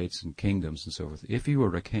feudal states and kingdoms and so forth, if you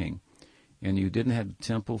were a king and you didn't have a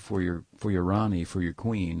temple for your Rani, for your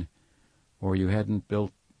queen, or you hadn't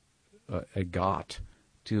built a ghat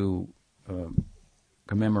to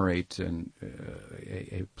commemorate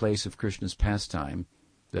a place of Krishna's pastime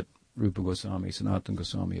that Rupa Goswami, Sanatana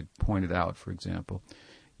Goswami had pointed out, for example,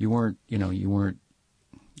 you weren't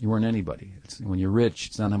anybody. When you're rich,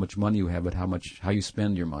 it's not how much money you have, but how you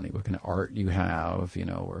spend your money, what kind of art you have,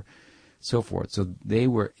 or so forth. So they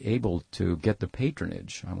were able to get the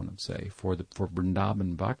patronage, I want to say, for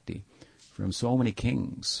Vrindavan Bhakti from so many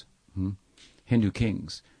kings, Hindu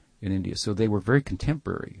kings in India. So they were very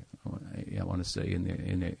contemporary, I want to say,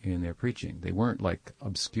 in their preaching. They weren't like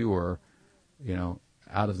obscure,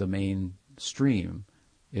 out of the mainstream,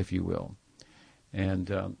 if you will.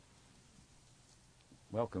 And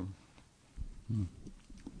welcome.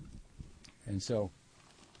 And so,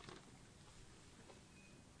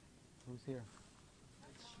 who's here?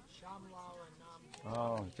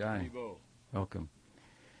 Oh, Jai. Welcome.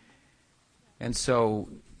 And so,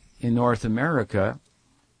 in North America,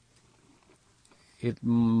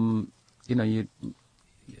 I'm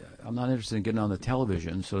not interested in getting on the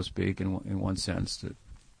television, so to speak, in one sense,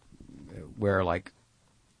 where like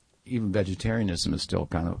even vegetarianism is still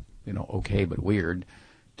kind of okay but weird,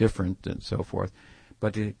 different and so forth.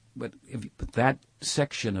 But that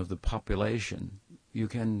section of the population, you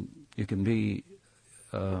can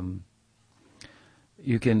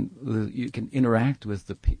interact with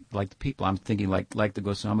the people. I'm thinking like the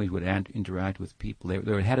Goswamis would interact with people.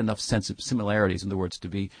 They had enough sense of similarities, in other words, to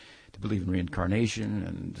believe in reincarnation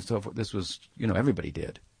and so forth. This was everybody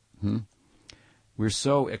did. We're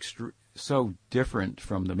so different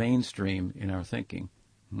from the mainstream in our thinking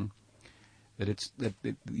that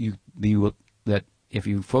that if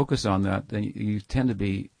you focus on that, then you tend to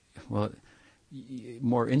be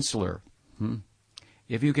more insular.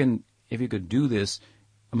 If you could do this,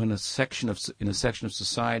 in a section of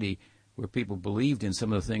society where people believed in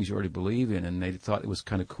some of the things you already believe in, and they thought it was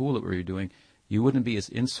kind of cool that what you're doing, you wouldn't be as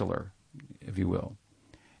insular, if you will,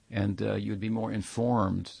 and you'd be more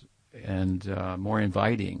informed and more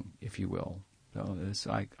inviting, if you will.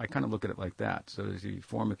 So I kind of look at it like that. So you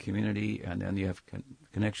form a community, and then you have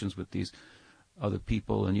connections with these other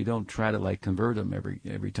people, and you don't try to convert them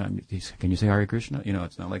every time. Can you say Hare Krishna?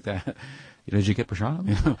 It's not like that. Did you get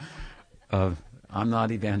prashadam? I'm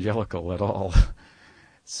not evangelical at all.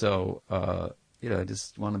 So I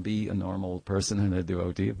just want to be a normal person and a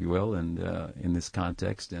devotee, if you will, and in this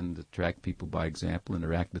context, and attract people by example,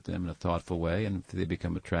 interact with them in a thoughtful way, and if they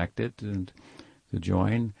become attracted and to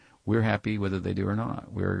join, we're happy whether they do or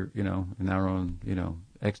not. We're, in our own,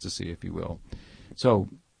 ecstasy, if you will. So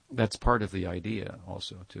that's part of the idea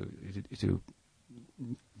also, to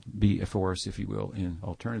be a force, if you will, in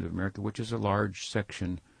alternative America, which is a large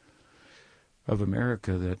section of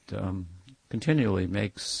America that continually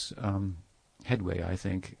makes headway, I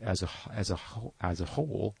think, as a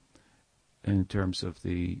whole, in terms of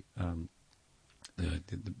the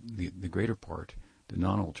greater part, the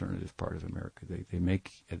non-alternative part of America. They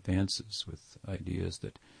make advances with ideas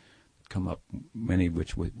that come up, many of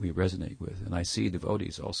which we resonate with. And I see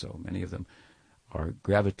devotees also, many of them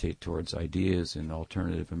gravitate towards ideas in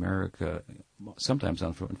alternative America, sometimes,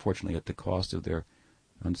 unfortunately, at the cost of their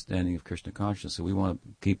understanding of Krishna consciousness. So we want to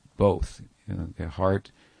keep both, their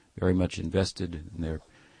heart very much invested in their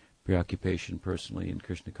preoccupation personally in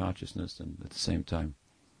Krishna consciousness, and at the same time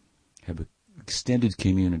have an extended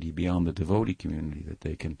community beyond the devotee community that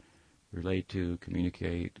they can relate to,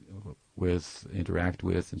 communicate with, interact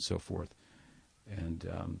with, and so forth, and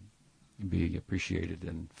be appreciated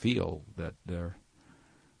and feel that they're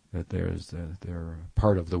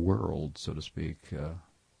part of the world, so to speak,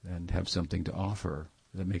 and have something to offer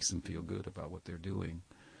that makes them feel good about what they're doing.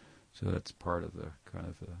 So that's part of the kind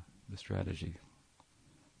of the strategy.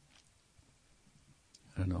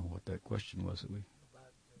 I don't know what that question was. About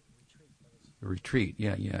the retreat. The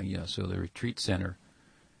retreat. Yeah. So the retreat center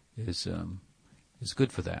is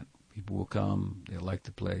good for that. People will come. They'll like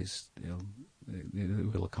the place.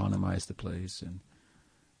 We'll economize the place, and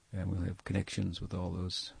we'll have connections with all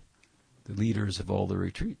the leaders of all the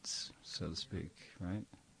retreats, so to speak, right?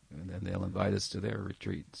 And then they'll invite us to their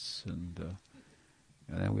retreats, and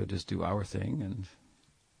and then we'll just do our thing, and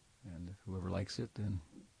whoever likes it, then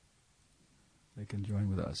they can join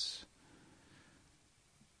with us.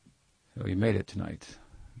 So you made it tonight,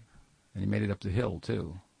 and you made it up the hill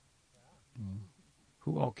too.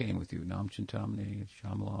 Who all came with you? Nam Chintamani,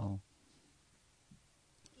 Shamalal.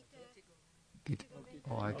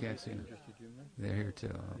 Oh, I can't see them. They're here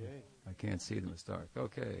too. I can't see them. It's dark.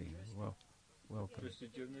 Okay. Well, welcome.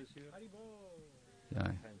 Yeah.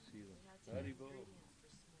 Well,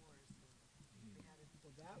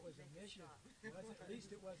 that was a mission. At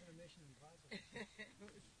least it wasn't a mission impossible.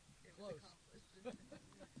 Close.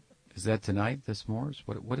 Is that tonight, the s'mores?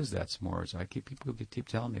 What is that s'mores? People keep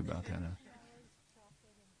telling me about that.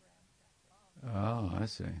 Oh, I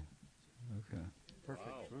see. Okay.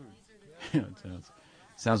 Perfect food. Yeah, it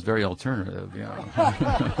sounds very alternative. Yeah.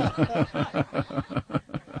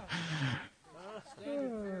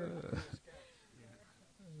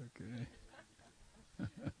 Okay.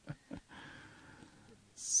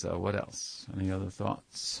 So what else? Any other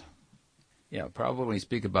thoughts? Yeah, probably when you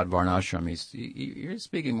speak about Varnashram, you're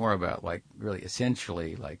speaking more about, like, really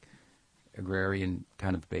essentially, like, agrarian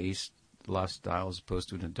kind of based lifestyle as opposed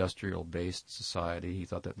to an industrial based society. He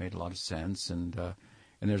thought that made a lot of sense, and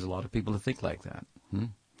there's a lot of people who think like that.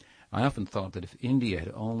 I often thought that if India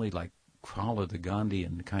had only, like, followed the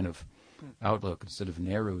Gandhian kind of outlook instead of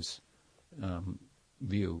Nehru's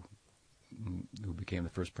view, who became the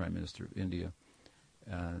first prime minister of India,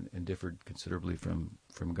 and differed considerably from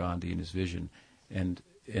Gandhi and his vision, and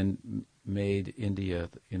made India,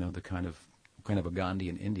 the kind of a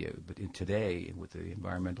Gandhian India. But today, with the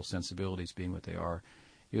environmental sensibilities being what they are,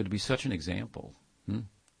 it would be such an example. It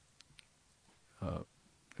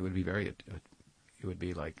would be very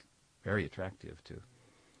attractive to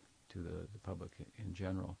the public in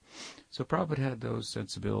general. So Prabhupada had those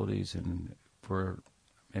sensibilities, and for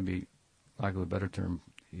maybe lack of a better term,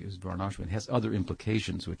 he used Varnashram. It has other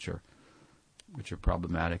implications which are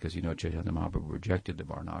problematic. As you know, Chaitanya Mahaprabhu rejected the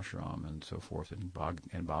Varnashram and so forth, and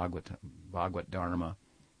Bhagavad Dharma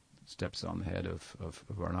steps on the head of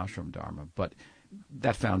Varnashram Dharma. But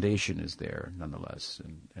that foundation is there nonetheless,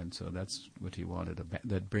 and so that's what he wanted.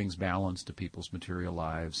 That brings balance to people's material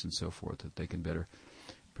lives and so forth, that they can better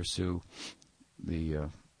pursue the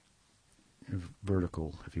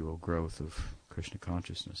vertical, if you will, growth of Krishna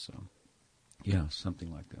consciousness. So, yeah,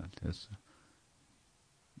 something like that. That's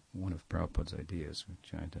one of Prabhupada's ideas. We're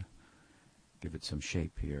trying to give it some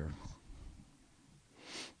shape here.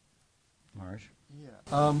 Marsh? Yeah.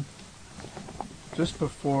 Just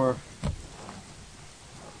before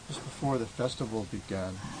the festival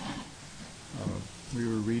began, we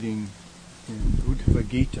were reading in Uddhava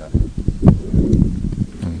Gita.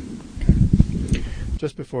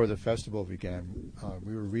 Just before the festival began,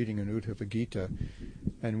 we were reading in Uddhava Gita,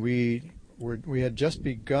 and we had just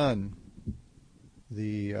begun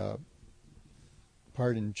the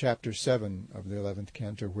part in chapter 7 of the 11th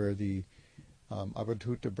canto where the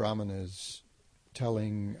Avadhuta Brahmana is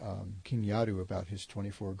telling King Yadu about his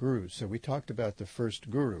 24 gurus. So we talked about the first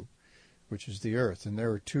guru, which is the earth, and there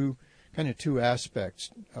were two aspects,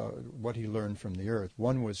 what he learned from the earth.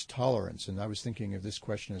 One was tolerance, and I was thinking of this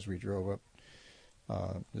question as we drove up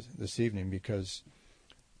this evening, because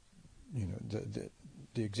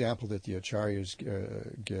the example that the acharyas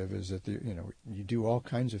give is that you do all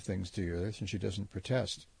kinds of things to your earth, and she doesn't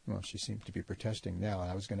protest. Well, she seems to be protesting now,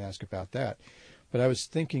 and I was going to ask about that. But I was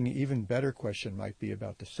thinking an even better question might be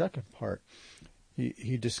about the second part.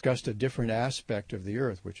 He discussed a different aspect of the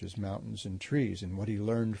earth, which is mountains and trees, and what he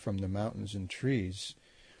learned from the mountains and trees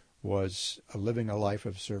was living a life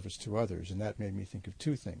of service to others, and that made me think of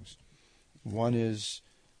two things. One is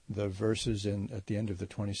the verses at the end of the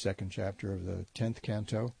 22nd chapter of the 10th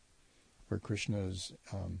canto, where Krishna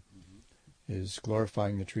is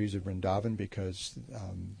glorifying the trees of Vrindavan because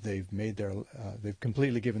they've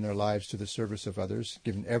completely given their lives to the service of others,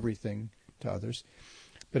 given everything to others.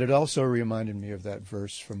 But it also reminded me of that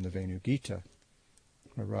verse from the Venu Gita,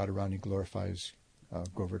 where Radharani glorifies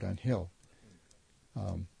Govardhan Hill,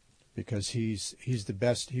 because he's the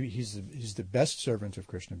best. He's the best servant of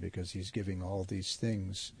Krishna because he's giving all these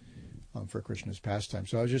things for Krishna's pastime.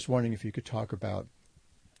 So I was just wondering if you could talk about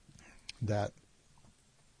that.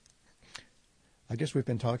 I guess we've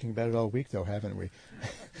been talking about it all week, though, haven't we?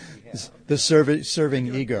 The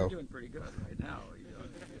serving ego. You're doing pretty good right now.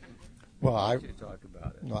 Well, talk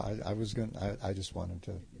about it. Well, I just wanted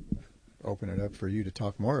to open it up for you to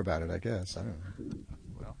talk more about it, I guess. I don't know.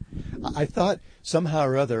 Well, I thought somehow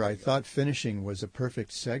or other, finishing was a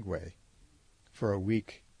perfect segue for a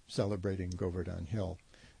week celebrating Govardhan Hill.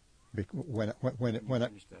 When I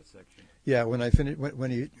finished that section. yeah, when I finished,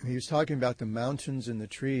 when he was talking about the mountains and the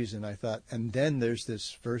trees, and I thought, and then there's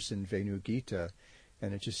this verse in Venu Gita,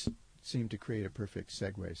 and it just seemed to create a perfect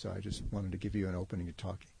segue. So I just wanted to give you an opening to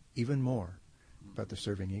talk even more about the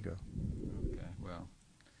serving ego. Okay,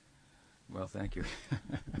 well, thank you.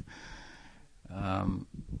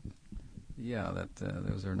 Yeah,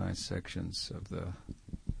 those are nice sections of the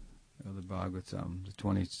Bhagavatam. The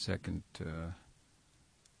 22nd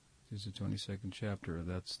is the 22nd chapter.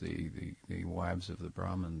 That's the wives of the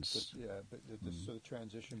Brahmins. So the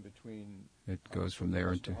transition between it goes from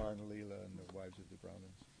there into Leela and the wives of the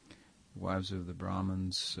Brahmins. Wives of the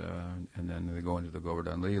Brahmins, and then they go into the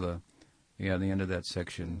Govardhan Leela. Yeah, at the end of that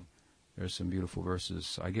section, there's some beautiful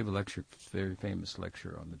verses. I gave a lecture, very famous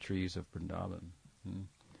lecture on the trees of Vrindavan.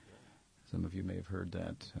 Some of you may have heard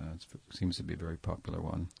that. It seems to be a very popular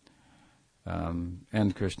one.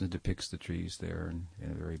 And Krishna depicts the trees there in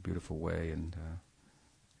a very beautiful way, and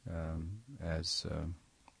as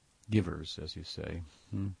givers, as you say.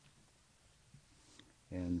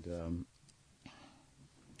 And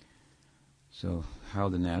so how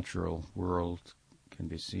the natural world can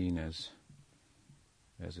be seen as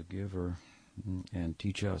a giver and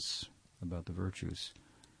teach us about the virtues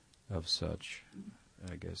of such,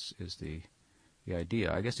 I guess, is the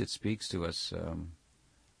idea. I guess it speaks to us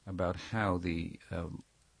about how the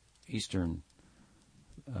Eastern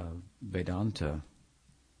Vedanta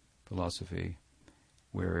philosophy,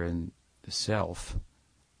 wherein the self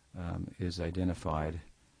is identified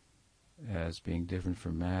as being different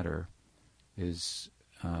from matter, is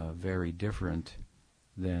very different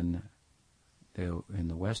than in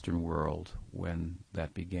the Western world when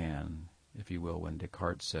that began, if you will, when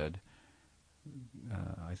Descartes said,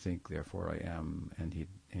 "I think, therefore I am," and he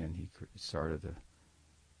started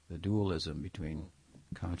the dualism between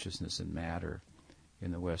consciousness and matter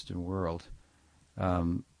in the Western world.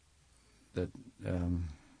 Well,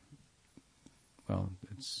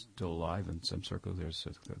 it's still alive in some circles.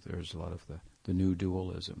 There's a lot of the new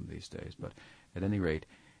dualism these days, but at any rate,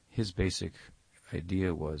 his basic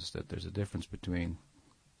idea was that there's a difference between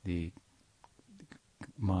the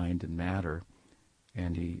mind and matter,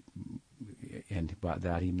 and by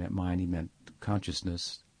that he meant mind. He meant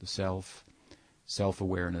consciousness, the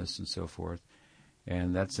self-awareness, and so forth.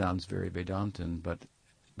 And that sounds very Vedantan, but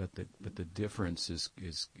the difference is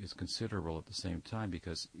considerable at the same time,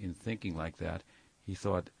 because in thinking like that, he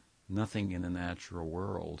thought nothing in the natural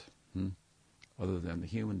world, other than the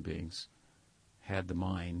human beings, had the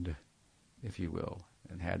mind, if you will,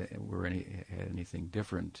 and had anything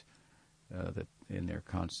different that in their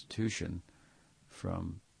constitution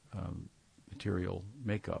from material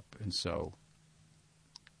makeup. And so,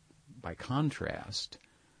 by contrast,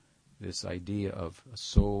 this idea of a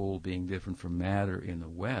soul being different from matter in the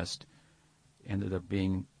West ended up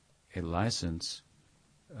being a license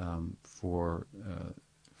for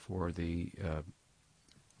the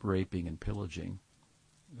raping and pillaging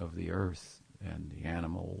of the earth and the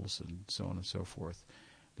animals and so on and so forth.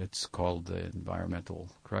 That's called the environmental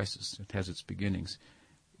crisis. It has its beginnings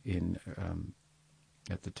in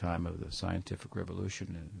at the time of the scientific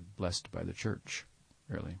revolution, and blessed by the church,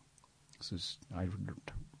 really. I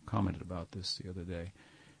commented about this the other day.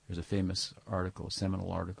 There's a famous article, a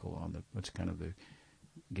seminal article on which kind of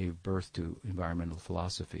gave birth to environmental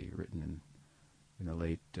philosophy, written in the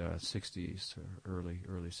late 60s or early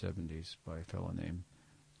 70s by a fellow named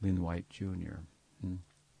Lynn White Jr.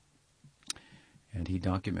 And he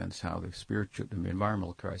documents how the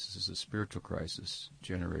environmental crisis is a spiritual crisis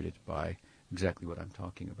generated by exactly what I'm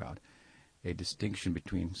talking about, a distinction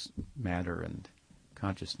between matter and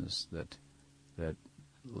consciousness that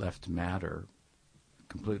left matter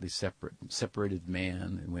completely separated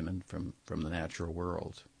man and women from the natural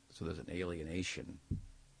world. So there's an alienation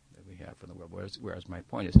that we have from the world. Whereas my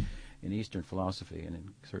point is, in Eastern philosophy,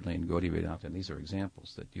 and certainly in Gaudiya Vedanta, and these are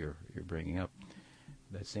examples that you're bringing up,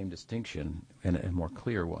 that same distinction, and a more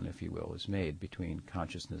clear one, if you will, is made between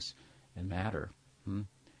consciousness and matter. And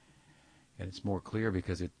it's more clear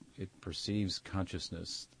because it perceives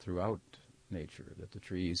consciousness throughout nature, that the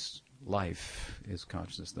tree's life is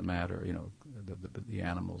consciousness, the matter, the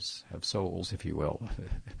animals have souls, if you will.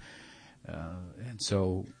 And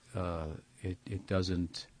so it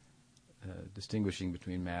doesn't, distinguishing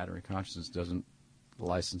between matter and consciousness doesn't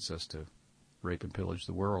license us to rape and pillage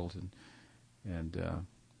the world,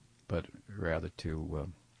 but rather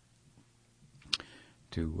to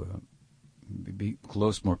be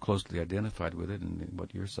more closely identified with it. And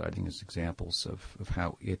what you're citing is examples of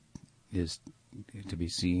how it is to be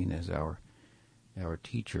seen as our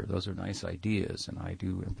teacher. Those are nice ideas, and I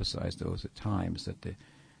do emphasize those at times, that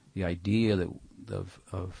the idea that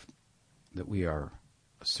we are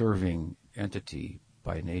a serving entity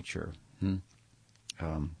by nature.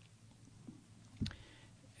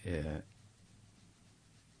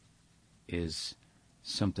 Is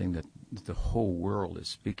something that the whole world is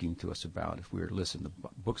speaking to us about. If we were to listen to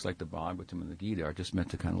books like the Bhagavatam and the Gita are just meant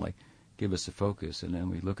to kind of like give us a focus, and then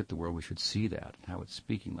we look at the world, we should see that, and how it's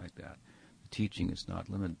speaking like that. The teaching is not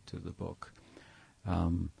limited to the book.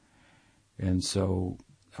 And so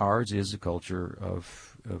ours is a culture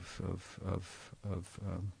of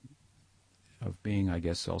being, I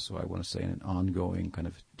guess, also I want to say, in an ongoing kind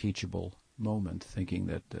of teachable moment, thinking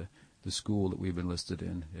that the school that we've enlisted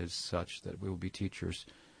in is such that we will be teachers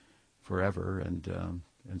forever, and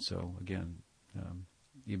so again,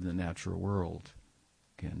 even the natural world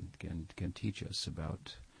can teach us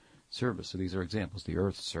about service. So these are examples. The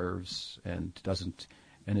earth serves and doesn't,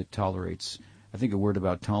 and it tolerates. I think a word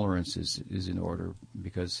about tolerance is in order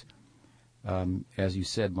because, as you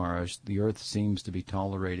said, Maharaj, the earth seems to be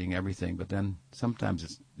tolerating everything, but then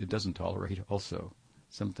sometimes it doesn't tolerate also.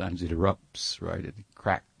 Sometimes it erupts, right? It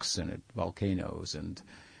cracks and it volcanoes and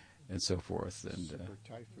so forth. And super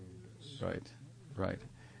typhoons. Right.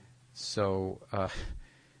 So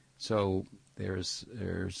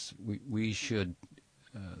we should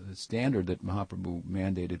the standard that Mahaprabhu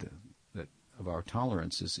mandated that of our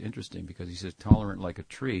tolerance is interesting because he says tolerant like a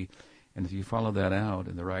tree, and if you follow that out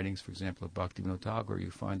in the writings, for example, of Bhaktivinoda Thakur,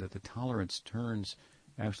 you find that the tolerance turns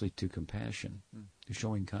actually to compassion, to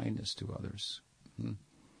showing kindness to others.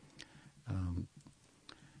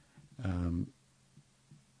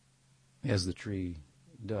 As the tree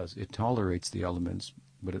does, it tolerates the elements,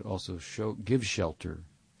 but it also gives shelter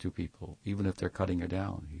to people, even if they're cutting it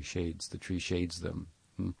down. The tree shades them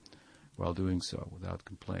while doing so without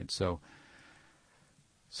complaint. So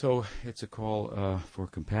it's a call for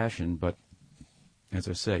compassion, but as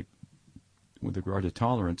I say, with regard to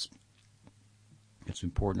tolerance, it's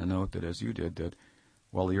important to note that, as you did, that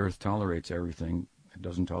while the earth tolerates everything, it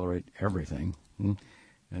doesn't tolerate everything.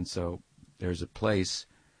 And so there's a place,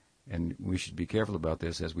 and we should be careful about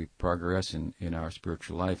this as we progress in our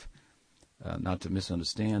spiritual life, not to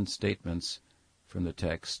misunderstand statements from the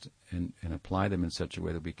text and apply them in such a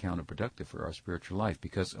way that will be counterproductive for our spiritual life.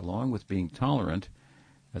 Because along with being tolerant,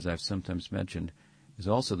 as I've sometimes mentioned, is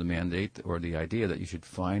also the mandate or the idea that you should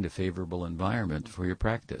find a favorable environment for your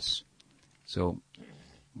practice. So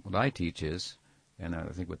what I teach is, and I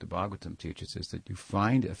think what the Bhagavatam teaches, is that you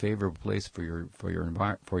find a favorable place for your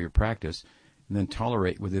practice, and then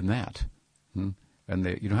tolerate within that. And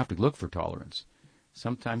you don't have to look for tolerance.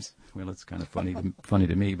 Sometimes, well, it's kind of funny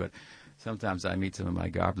to me, but sometimes I meet some of my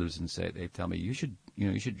gobblers and they tell me you should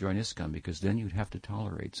join ISKCON because then you'd have to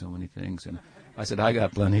tolerate so many things. And I said, I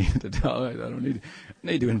got plenty to tolerate. I don't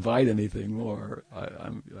need to invite anything more.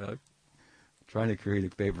 I'm trying to create a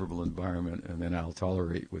favorable environment, and then I'll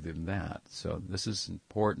tolerate within that. So this is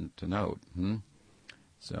important to note.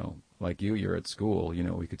 So, like you're at school.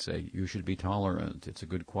 We could say you should be tolerant. It's a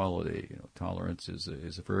good quality. Tolerance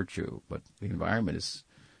is a virtue, but the environment is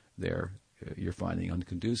there. You're finding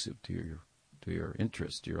unconducive to your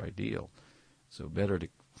interest, your ideal. So better to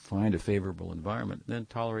find a favorable environment, then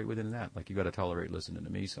tolerate within that. Like you got to tolerate listening to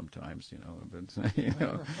me sometimes,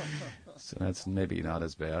 But, so that's maybe not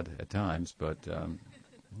as bad at times, but I'm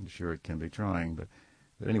sure it can be trying. But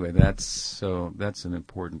anyway, that's an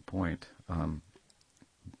important point.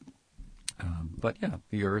 But yeah,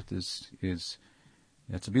 the earth is it's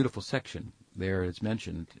a beautiful section. There it's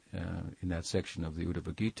mentioned in that section of the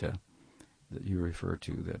Uddhava Gita that you refer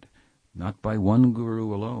to, that not by one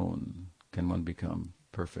guru alone can one become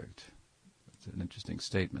perfect. It's an interesting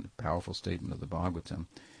statement, a powerful statement of the Bhagavatam.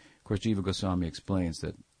 Of course, Jiva Goswami explains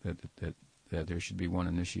that there should be one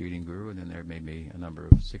initiating guru, and then there may be a number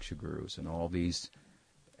of Siksha gurus, and all these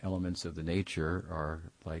elements of the nature are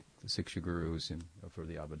like the Siksha gurus for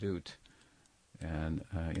the Avadut, and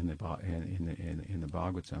in the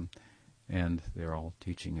Bhagavatam, and they're all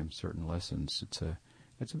teaching him certain lessons.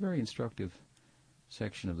 It's a very instructive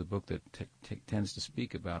section of the book that tends to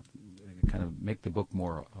speak about, kind of make the book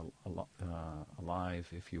more alive,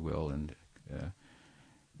 if you will, and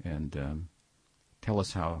tell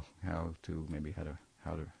us how to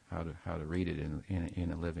read it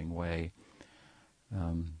in a living way.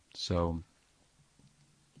 So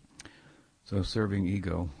serving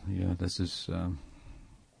ego, this is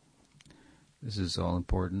all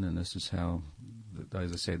important, and this is how,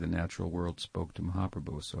 as I say, the natural world spoke to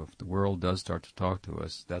Mahaprabhu. So if the world does start to talk to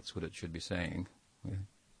us, that's what it should be saying.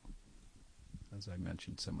 As I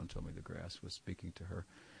mentioned, someone told me the grass was speaking to her,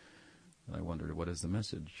 and I wondered, what is the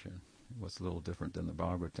message? What's a little different than the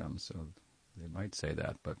Bhagavatam? So They might say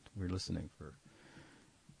that, but we're listening for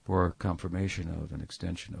confirmation of an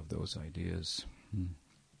extension of those ideas.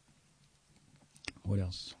 What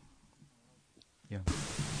else? Yeah.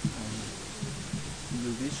 In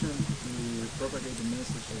addition to propagate the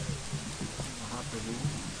message of Mahaprabhu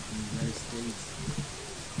in the United States,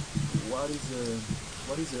 what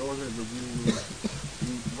is the order that you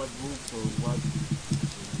in what books or what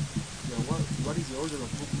is the order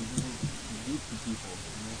of books that you give to people?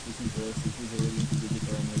 Who's interested, who's already into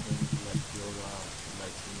digital and everything, like yoga,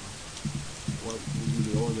 like what would be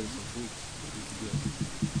the orders of books that you give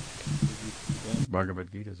to them? Bhagavad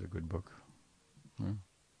Gita is a good book.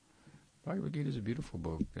 Bhagavad Gita is a beautiful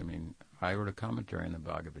book. I mean, I wrote a commentary on the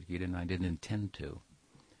Bhagavad Gita, and I didn't intend to.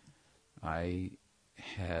 I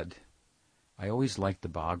always liked the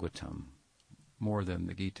Bhagavatam more than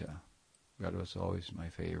the Gita. That was always my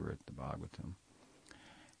favorite, the Bhagavatam.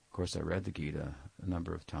 Of course, I read the Gita a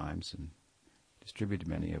number of times and distributed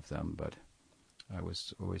many of them, but I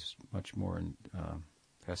was always much more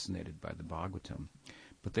fascinated by the Bhagavatam.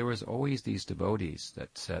 But there was always these devotees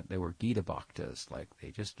that said they were Gita Bhaktas, like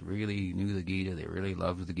they just really knew the Gita, they really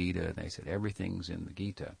loved the Gita, and they said everything's in the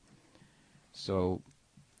Gita. So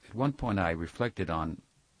at one point I reflected on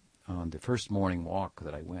the first morning walk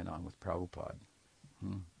that I went on with Prabhupada.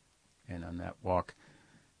 And on that walk,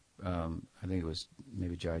 I think it was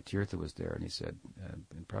maybe Jai Tirtha was there, and he said,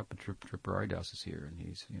 and Prabhupada Tripuraridas is here, and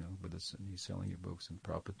he's with us, and he's selling your books. And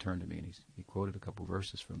Prabhupada turned to me, and he quoted a couple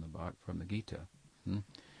verses from the Gita,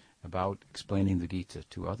 about explaining the Gita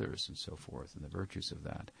to others and so forth, and the virtues of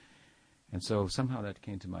that. And so somehow that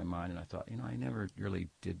came to my mind, and I thought, I never really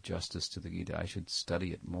did justice to the Gita. I should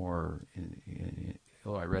study it more.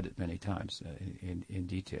 I read it many times in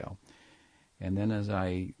detail. And then as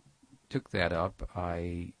I took that up,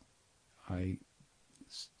 I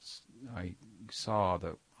saw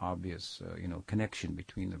the obvious, connection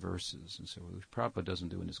between the verses. And so, which Prabhupada doesn't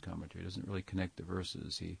do in his commentary. He doesn't really connect the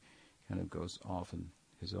verses. He kind of goes off in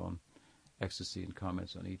his own ecstasy and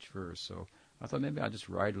comments on each verse. So I thought maybe I'll just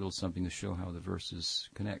write a little something to show how the verses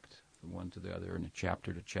connect from one to the other, and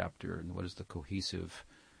chapter to chapter, and what is the cohesive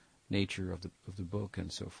nature of the book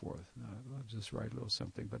and so forth. I'll just write a little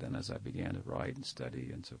something. But then as I began to write and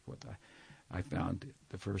study and so forth, I found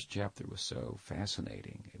the first chapter was so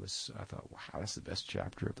fascinating. I thought, wow, that's the best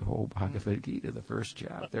chapter of the whole Bhagavad Gita, the first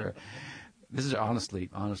chapter. This is honestly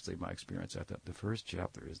my experience. I thought the first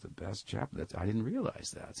chapter is the best chapter. I didn't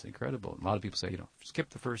realize that. It's incredible. A lot of people say, skip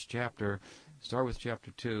the first chapter, start with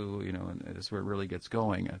chapter 2, and that's where it really gets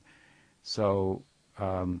going. So,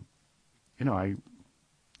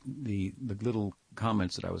 the little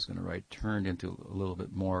comments that I was going to write turned into a little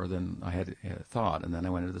bit more than I had thought, and then I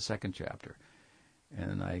went into the second chapter,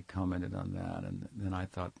 and I commented on that, and then I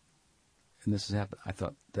thought, and this has happened, I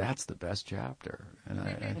thought, that's the best chapter,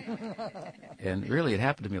 and really it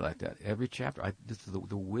happened to me like that. Every chapter,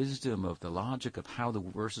 the wisdom of the logic of how the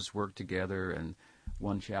verses work together, and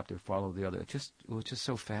one chapter followed the other, it was just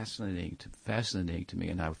so fascinating to me,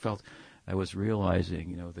 and I felt I was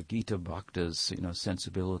realizing, the Gita Bhakta's,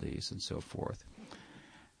 sensibilities and so forth.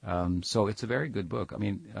 So it's a very good book. I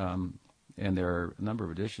mean, and there are a number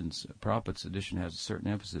of editions. Prabhupada's edition has a certain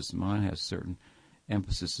emphasis. Mine has a certain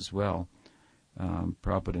emphasis as well.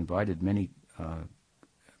 Prabhupada invited many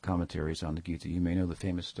commentaries on the Gita. You may know the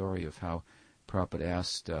famous story of how Prabhupada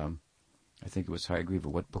asked, I think it was Hayagriva,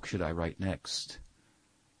 what book should I write next?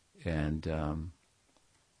 And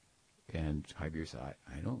Hayagriva said,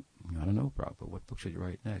 I don't know, Prabhupada. What book should you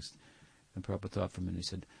write next? And Prabhupada thought for a minute. He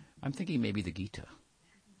said, I'm thinking maybe the Gita.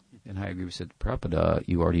 And Hayagriva said, Prabhupada,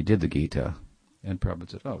 you already did the Gita. And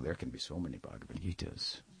Prabhupada said, there can be so many Bhagavad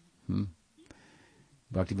Gitas.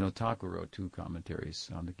 Bhaktivinoda Thakur wrote 2 commentaries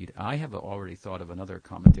on the Gita. I have already thought of another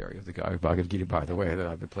commentary of the Bhagavad Gita, by the way, that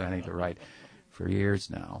I've been planning to write for years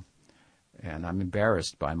now. And I'm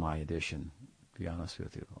embarrassed by my edition, to be honest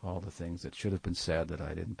with you. All the things that should have been said that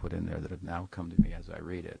I didn't put in there that have now come to me as I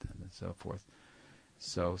read it, and so forth.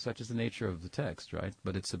 So such is the nature of the text, right?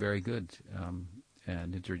 But it's a very good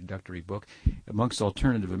and introductory book. Amongst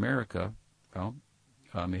alternative America,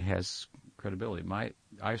 it has credibility.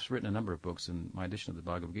 I've written a number of books, and my edition of the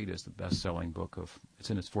Bhagavad Gita is the best-selling book it's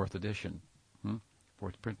in its 4th edition,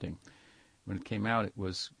 4th printing. When it came out, it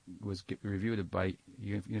was reviewed by,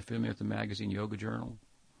 you familiar with the magazine Yoga Journal?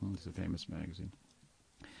 It's a famous magazine.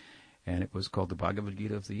 And it was called the Bhagavad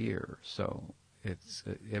Gita of the Year. So it's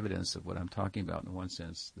evidence of what I'm talking about in one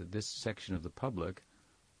sense, that this section of the public,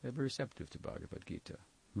 they're very receptive to Bhagavad Gita.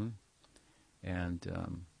 And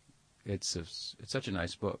it's such a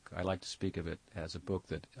nice book. I like to speak of it as a book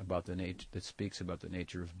that speaks about the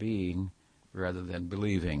nature of being rather than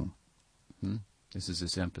believing. This is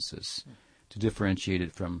his emphasis, to differentiate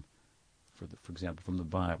it from, for example, from the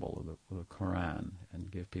Bible or the Quran,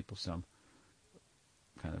 and give people some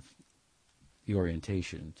kind of the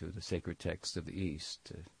orientation to the sacred texts of the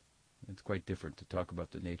East. It's quite different to talk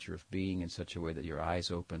about the nature of being in such a way that your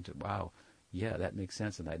eyes open to, wow, yeah, that makes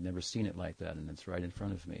sense, and I'd never seen it like that, and it's right in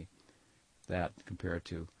front of me. That compared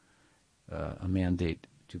to a mandate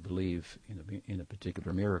to believe in a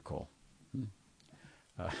particular miracle.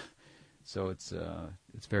 So it's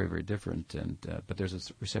very, very different, and but there's a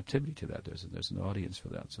receptivity to that. There's an audience for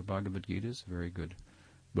that. So Bhagavad Gita is a very good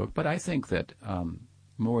book. But I think that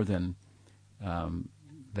more than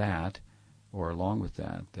that, or along with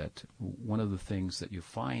that, that one of the things that you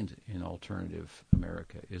find in alternative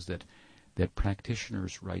America is that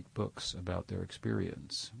practitioners write books about their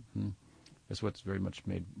experience. That's what's very much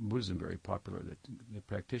made Buddhism very popular, that the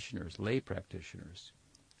practitioners, lay practitioners,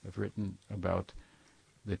 have written about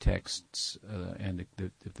the texts and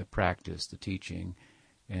the practice, the teaching,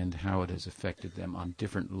 and how it has affected them on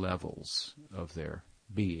different levels of their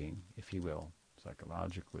being, if you will,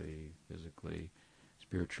 psychologically, physically,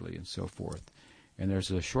 spiritually, and so forth. And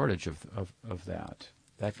there's a shortage of that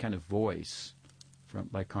kind of voice,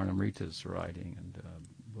 like Karnamrita's writing and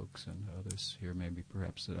books and others here, maybe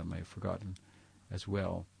perhaps that I may have forgotten as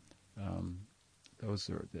well. Those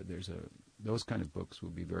kind of books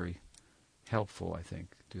will be very helpful, I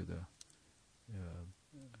think, to the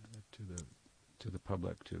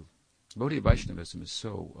public. Gaudiya Vaishnavism is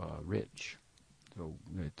so rich, so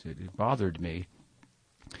it bothered me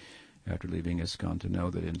after leaving ISKCON to know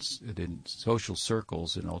that in social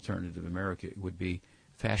circles in alternative America it would be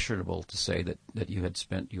fashionable to say that you had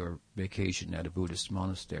spent your vacation at a Buddhist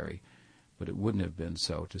monastery, but it wouldn't have been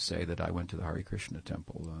so to say that I went to the Hare Krishna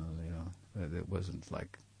temple. It wasn't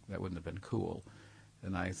like that. Wouldn't have been cool.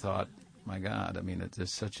 And I thought, my God, I mean, it's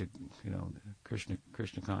such a Krishna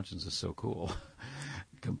conscience is so cool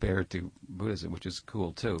compared to Buddhism, which is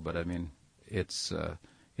cool too. But I mean, it's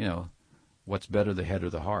what's better, the head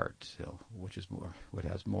or the heart? Which is more? What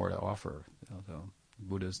has more to offer? So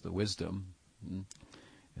Buddha's the wisdom.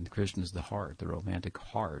 And Krishna is the heart, the romantic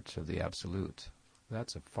heart of the Absolute.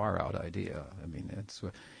 That's a far-out idea. I mean, it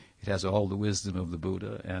has all the wisdom of the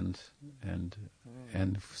Buddha and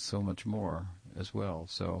so much more as well.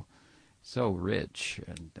 So rich,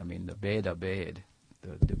 and I mean the Beda, the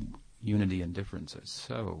unity and difference is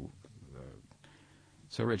so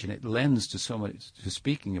rich, and it lends to so much to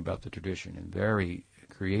speaking about the tradition in very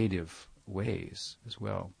creative ways as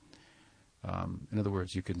well. In other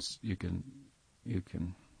words, you can.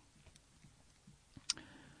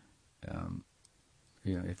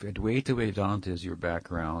 If Advaita Vedanta is your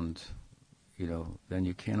background, then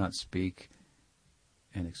you cannot speak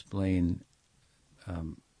and explain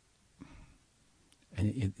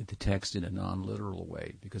the text in a non-literal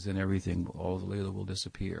way, because then all the Leela will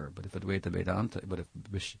disappear. But if Advaita Vedanta, but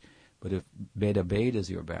if Veda is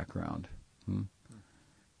your background,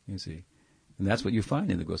 you see. And that's what you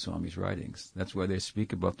find in the Goswami's writings. That's why they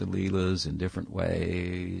speak about the Leelas in different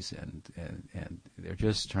ways, and they're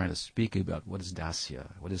just trying to speak about what is Dasya,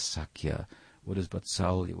 what is Sakya, what is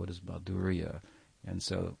Vatsalya, what is Madhurya. And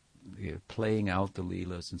so playing out the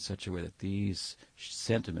Leelas in such a way that these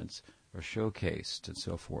sentiments are showcased and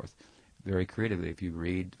so forth very creatively. If you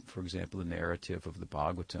read, for example, the narrative of the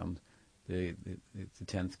Bhagavatam, the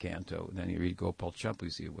 10th canto, and then you read Gopal Champu,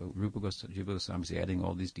 you see Rupa Goswami is adding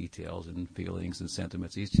all these details and feelings and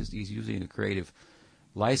sentiments. He's using a creative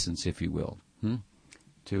license, if you will,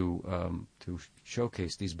 to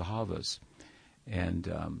showcase these bhavas, and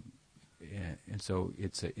so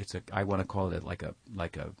it's a I want to call it like a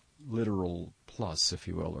literal plus, if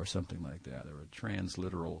you will, or something like that, or a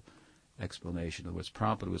transliteral explanation. In other words,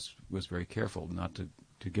 Prabhupada was very careful not to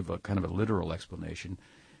give a kind of a literal explanation,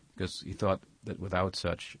 because he thought that without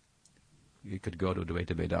such, you could go to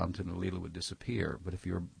Advaita Vedanta and the Leela would disappear. But if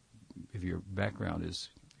your background is,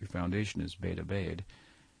 your foundation is Veda,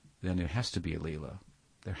 then there has to be a Leela.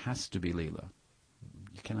 There has to be Leela.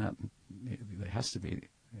 You cannot. There has to be.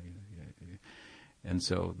 And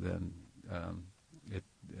so then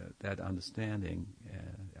that understanding,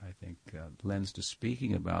 I think, lends to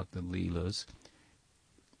speaking about the Leelas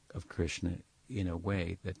of Krishna in a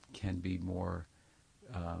way that can be more.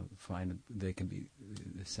 They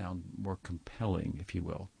sound more compelling, if you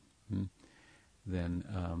will, than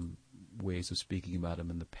ways of speaking about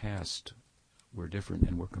them in the past were different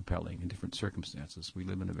and were compelling in different circumstances. We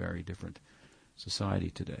live in a very different society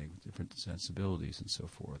today with different sensibilities and so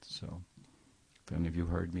forth. So, if any of you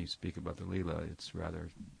heard me speak about the Leela, it's rather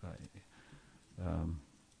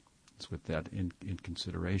it's with that in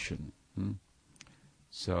consideration.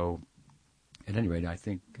 So. at any rate, I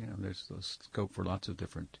think there's scope for lots of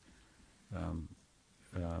different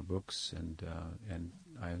books, and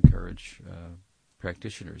I encourage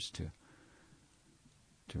practitioners to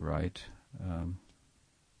write, and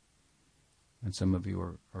some of you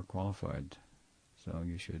are qualified, so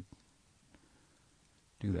you should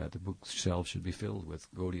do that. The bookshelves should be filled with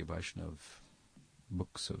Gaudiya Vaishnava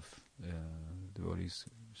books of devotees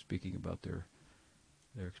speaking about their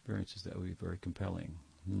experiences. That would be very compelling.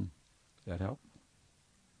 Does that help?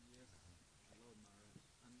 Yes, Lord Maharaj.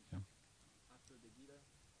 And after the Gita,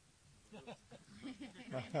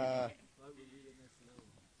 what would be the next level?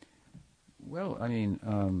 Well, I mean,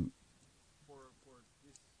 For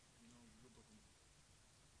this, group of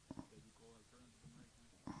that you call alternative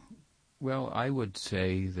Americans? well, I would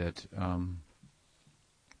say that.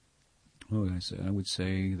 What would I say? I would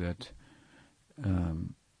say that.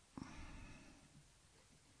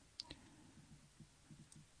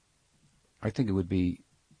 I think it would be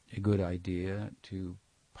a good idea to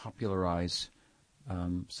popularize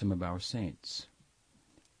some of our saints,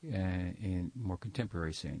 and more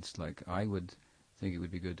contemporary saints. Like, I would think it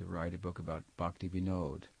would be good to write a book about Bhakti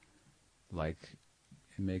Vinod, like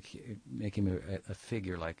make him a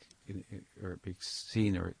figure, like, or be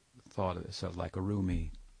seen or thought of as like a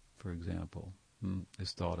Rumi, for example,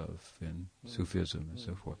 is thought of in Sufism and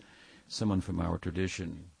so forth. Someone from our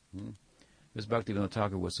tradition. Because Bhaktivinoda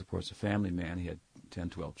Thakur was, of course, a family man. He had 10,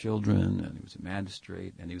 12 children, and he was a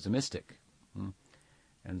magistrate, and he was a mystic.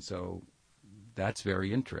 And so that's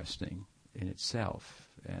very interesting in itself.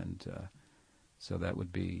 And so that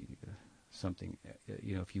would be something,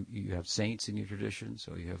 if you have saints in your tradition,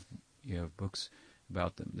 so you have books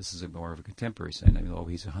about them. This is more of a contemporary saint. I mean,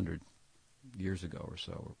 he's 100 years ago or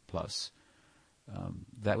so, or plus.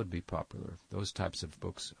 That would be popular. Those types of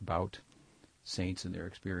books about saints and their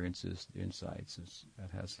experiences, insights,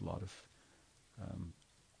 that has a lot of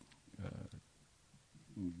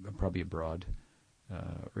probably a broad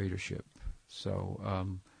readership. So,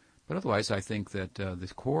 but otherwise, I think that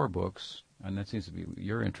the core books, and that seems to be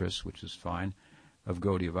your interest, which is fine, of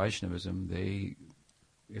Gaudiya Vaishnavism,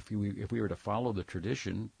 if we were to follow the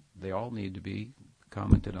tradition, they all need to be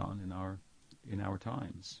commented on in our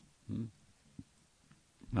times.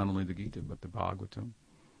 Not only the Gita, but the Bhagavatam.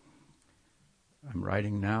 I'm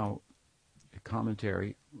writing now a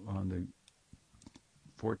commentary on the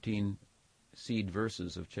 14 seed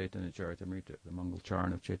verses of Chaitanya Charitamrita, the Mangal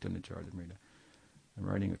Charan of Chaitanya Charitamrita. I'm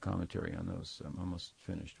writing a commentary on those. I'm almost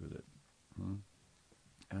finished with it.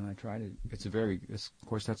 And I try to, of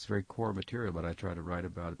course that's very core material, but I try to write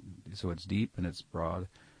about it so it's deep and it's broad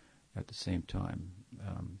at the same time.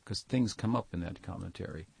 Because things come up in that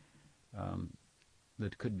commentary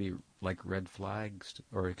that could be like red flags,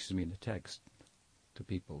 the text, to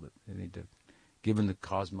people that they need to, given the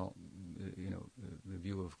the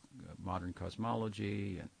view of modern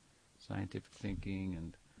cosmology and scientific thinking,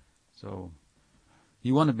 and so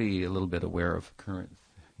you want to be a little bit aware of current,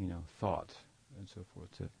 thought and so forth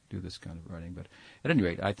to do this kind of writing. But at any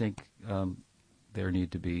rate, I think there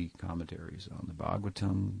need to be commentaries on the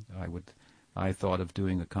Bhagavatam. I thought of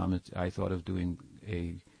doing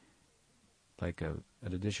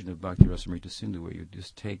an edition of Bhakti Rasamrita Sindhu where you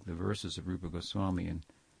just take the verses of Rupa Goswami and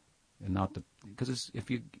not because if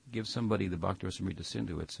you give somebody the Bhakti Rasamrita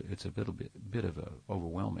Sindhu, it's a bit of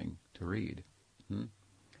overwhelming to read,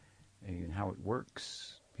 and how it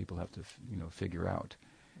works, people have to figure out.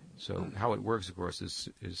 So how it works, of course, is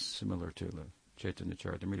similar to the Chaitanya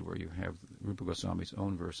Charitamrita, where you have Rupa Goswami's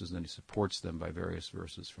own verses, and then he supports them by various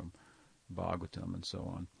verses from Bhagavatam and so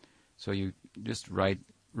on. So you just write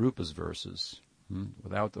Rupa's verses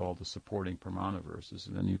without all the supporting Pramana verses,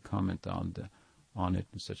 and then you comment on it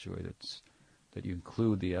in such a way that you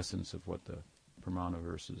include the essence of what the Pramana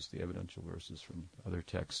verses, the evidential verses from other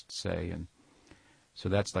texts say, and so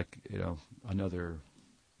that's like another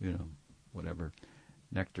whatever.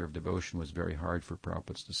 Nectar of Devotion was very hard for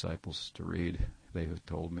Prabhupada's disciples to read. They have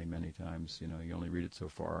told me many times, you only read it so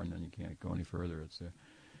far and then you can't go any further.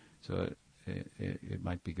 So it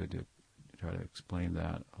might be good to try to explain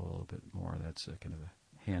that a little bit more. That's a kind of a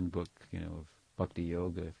handbook, of Bhakti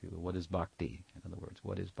Yoga, if you will. What is Bhakti? In other words,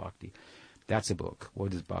 what is Bhakti? That's a book.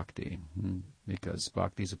 What is Bhakti? Because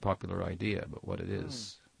Bhakti is a popular idea, but what it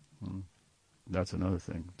is, that's another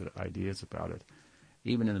thing. The ideas about it,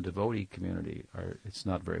 even in the devotee community, it's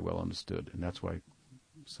not very well understood, and that's why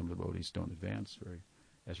some devotees don't advance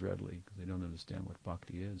as readily, because they don't understand what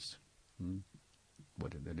Bhakti is.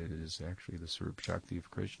 That it is actually the Swarup Shakti of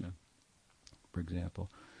Krishna, for example.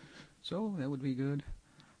 So that would be good.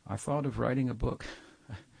 I thought of writing a book,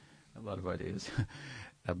 a lot of ideas,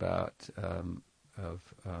 about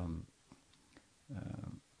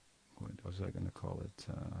call it?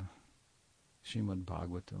 Srimad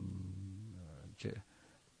Bhagavatam.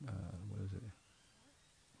 What is it?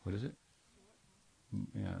 What is it?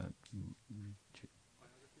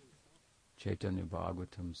 Chaitanya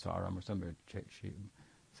Bhagavatam Saram or something.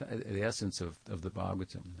 The essence of the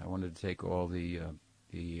Bhagavatam. I wanted to take all the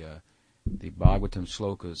Bhagavatam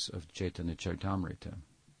slokas of Chaitanya Charitamrita.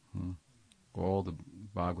 All the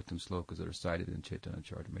Bhagavatam slokas that are cited in Chaitanya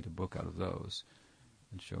Charitamrita, made a book out of those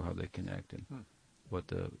and show how they connect and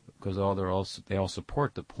because they all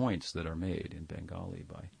support the points that are made in Bengali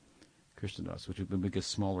by Krishnadas, which would make a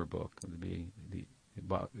smaller book. It would be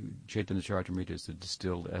Chaitanya Charitamrita is the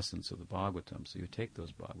distilled essence of the Bhagavatam, so you take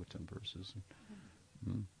those Bhagavatam verses.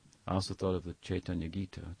 I also thought of the Chaitanya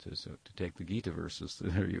Gita to take the Gita verses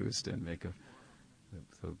that are used and make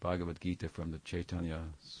the Bhagavad Gita from the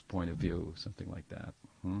Chaitanya's point of view, something like that.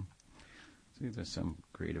 So there's some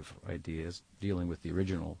creative ideas dealing with the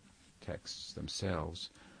original texts themselves.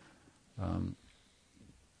 I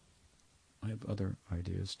have other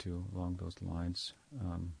ideas too along those lines.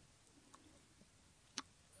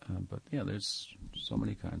 But yeah, there's so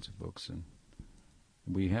many kinds of books, and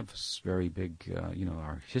we have very big,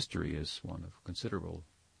 our history is one of considerable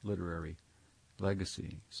literary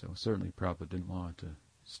legacy. So certainly Prabhupada didn't want it to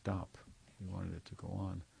stop. He wanted it to go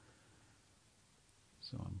on.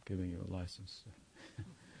 So I'm giving you a license to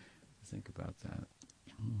think about that.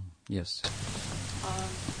 Yes. I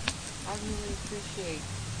really appreciate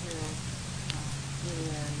your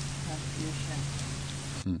literary contribution,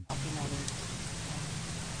 helping others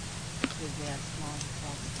to advance knowledge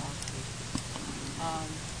about philosophy.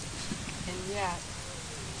 And yet,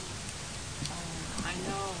 I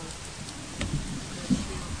know that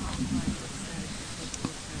Sri Prabhupada has said that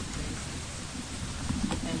books are basics,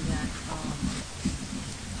 and that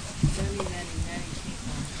many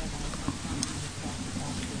people have also come to the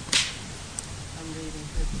philosophy from reading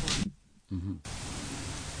his book.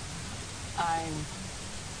 I'm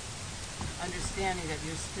understanding that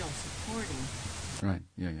you're still supporting. Right,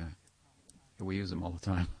 yeah. We use them all the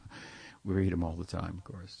time. We read them all the time, of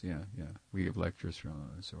course. Yeah. We give lectures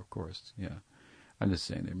from so of course, yeah. I'm just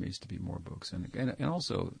saying there needs to be more books, and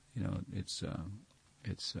also, it's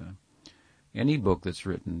any book that's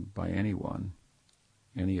written by anyone,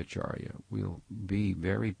 any acharya, will be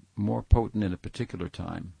very more potent in a particular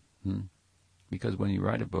time. Because when you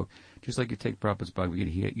write a book, just like you take Prabhupada's Bhagavad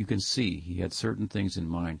Gita, you can see he had certain things in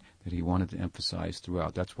mind that he wanted to emphasize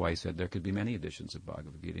throughout. That's why he said there could be many editions of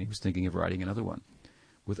Bhagavad Gita. He was thinking of writing another one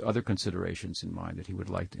with other considerations in mind that he would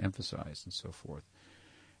like to emphasize and so forth.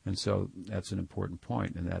 And so that's an important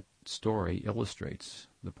point, and that story illustrates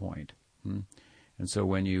the point. And so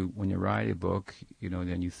when you write a book,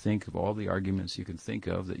 then you think of all the arguments you can think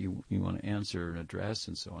of that you want to answer and address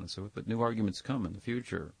and so on and so forth. But new arguments come in the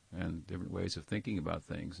future and different ways of thinking about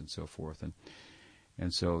things and so forth.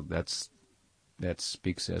 And so that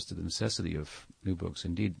speaks as to the necessity of new books.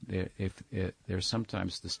 Indeed, there's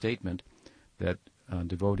sometimes the statement that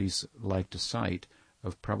devotees like to cite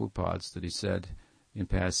of Prabhupada's that he said in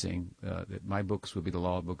passing that my books will be the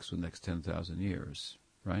law books for the next 10,000 years.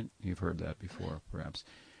 Right? You've heard that before, perhaps.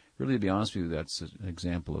 Really, to be honest with you, that's an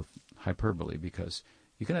example of hyperbole, because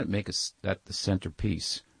you cannot make that the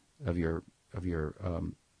centerpiece of your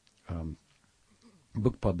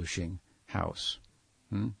book publishing house.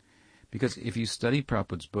 Because if you study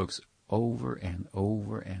Prabhupada's books over and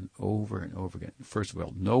over and over and over again, first of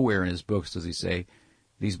all, nowhere in his books does he say,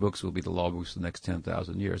 these books will be the law books for the next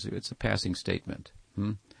 10,000 years. It's a passing statement.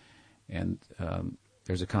 And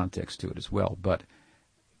there's a context to it as well. But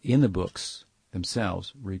in the books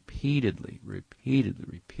themselves, repeatedly,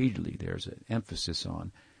 there's an emphasis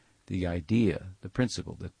on the idea, the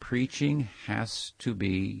principle, that preaching has to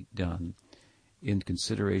be done in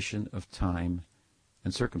consideration of time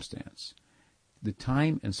and circumstance. The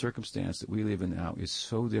time and circumstance that we live in now is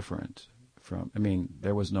so different from,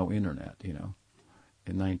 there was no internet,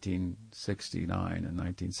 in 1969 and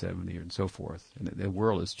 1970 and so forth. And the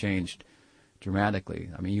world has changed dramatically.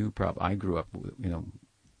 I grew up,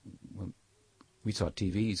 when we saw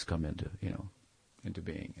TVs come into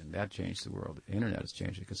being, and that changed the world. The internet has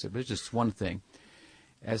changed it. Because there's just one thing.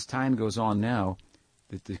 As time goes on now,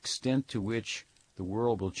 that the extent to which the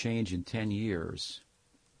world will change in 10 years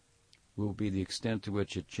will be the extent to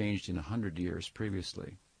which it changed in 100 years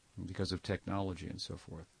previously, because of technology and so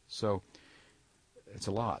forth. So it's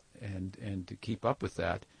a lot, and to keep up with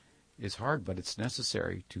that is hard, but it's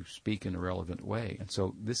necessary to speak in a relevant way. And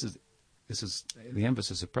so this is the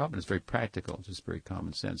emphasis of Prabhupada. It's very practical, just very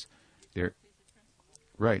common sense.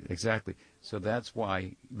 Right, exactly. So that's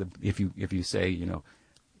why if you say,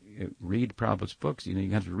 read Prabhupada's books,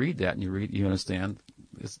 you have to read that, and you understand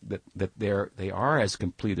that they are as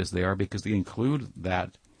complete as they are because they include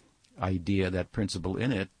that idea, that principle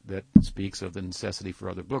in it that speaks of the necessity for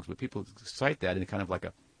other books. But people cite that in kind of like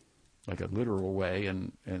a literal way,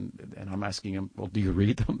 and I'm asking them, well, do you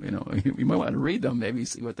read them? You might want to read them, maybe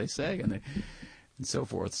see what they say, and so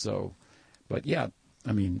forth. So, but yeah,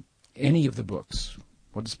 I mean, any of the books.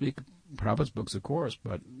 What to speak? Prabhupada's books, of course,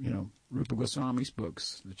 but Rupa Goswami's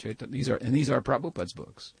books, these are Prabhupada's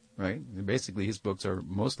books, right? And basically, his books are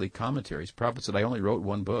mostly commentaries. Prabhupada said, "I only wrote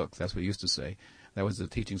one book." That's what he used to say. That was the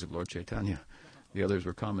teachings of Lord Chaitanya. The others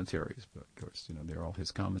were commentaries, but of course, they're all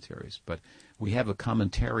his commentaries. But we have a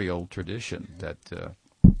commentarial tradition that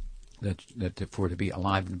for it to be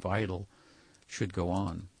alive and vital should go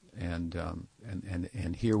on. And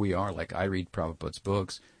here we are. Like I read Prabhupada's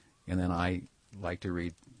books, and then I like to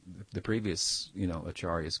read the previous,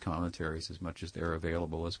 Acharya's commentaries as much as they're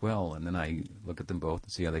available as well. And then I look at them both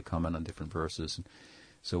and see how they comment on different verses. And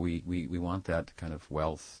so we want that kind of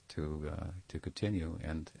wealth to continue.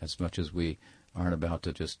 And as much as we aren't about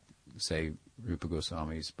to just say Rupa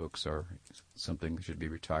Goswami's books are something that should be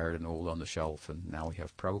retired and old on the shelf, and now we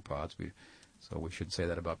have Prabhupada's, so we shouldn't say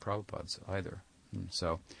that about Prabhupada's either.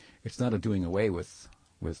 So it's not a doing away with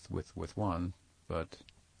one, but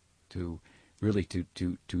to really to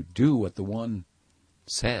do what the one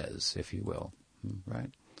says, if you will,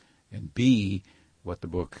 right? And be what the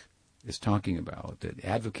book is talking about, that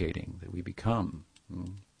advocating that we become.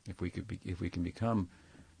 If we can become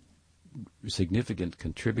significant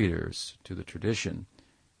contributors to the tradition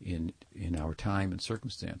in our time and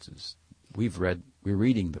circumstances. We're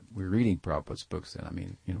reading Prabhupada's books,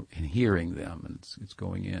 and and hearing them, and it's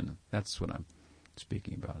going in. That's what I'm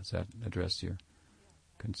speaking about. Does that address your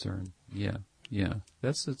concern? Yeah.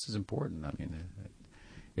 That's important.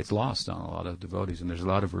 It's lost on a lot of devotees, and there's a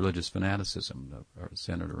lot of religious fanaticism that are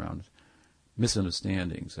centered around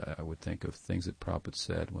misunderstandings, I would think, of things that Prabhupada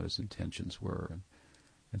said, what his intentions were,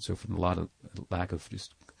 and so from a lot of lack of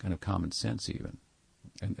just kind of common sense even.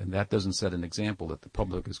 And that doesn't set an example that the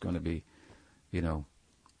public is going to be,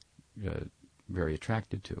 very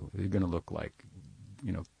attracted to. They're going to look like,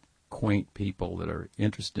 quaint people that are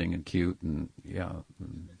interesting and cute and,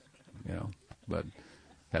 but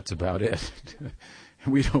that's about it.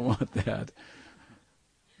 We don't want that.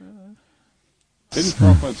 Didn't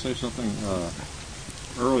Prabhupada say something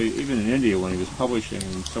early, even in India, when he was publishing,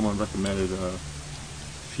 and someone recommended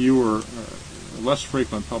less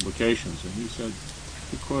frequent publications, and he said,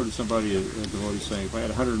 he quoted somebody, a devotee, saying, if I had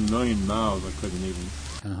 100 million mouths, I couldn't even...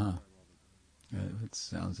 That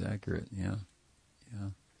sounds accurate, yeah.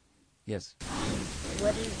 Yes?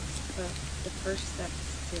 What is the first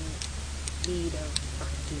steps to lead of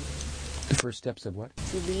bhakti? The first steps of what?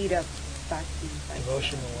 To lead of bhakti.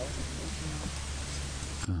 Devotional life.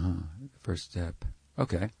 The first step.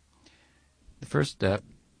 Okay. The first step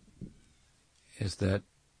is that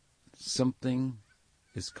something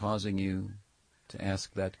is causing you to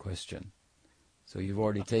ask that question. So you've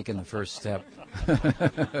already taken the first step.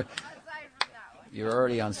 You're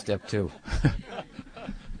already on step 2.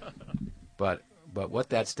 But what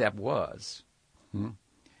that step was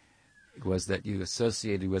that you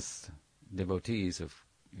associated with devotees of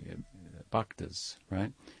bhaktas,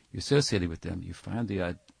 right? You associated with them. You find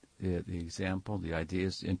the example, the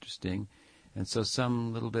ideas interesting, and so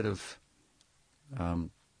some little bit of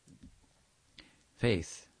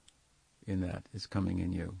faith in that is coming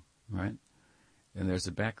in you, right? And there's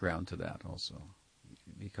a background to that also,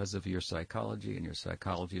 because of your psychology, and your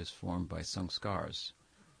psychology is formed by sanskars.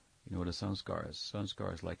 You know what a sanskar is?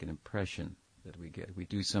 Sanskar is like an impression that we get. We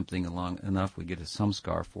do something long enough, we get a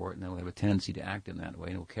samskar for it, and then we'll have a tendency to act in that way,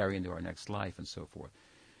 and it will carry into our next life and so forth.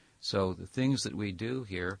 So the things that we do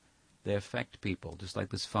here, they affect people, just like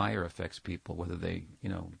this fire affects people, whether they,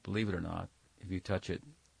 believe it or not. If you touch it,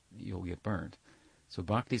 you'll get burned. So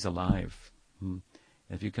bhakti's alive. And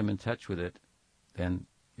if you come in touch with it, then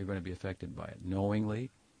you're going to be affected by it,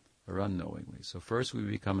 knowingly or unknowingly. So first we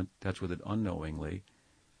become in touch with it unknowingly,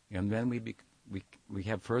 and then we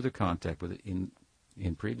have further contact with it in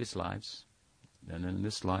previous lives, and in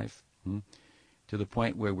this life, to the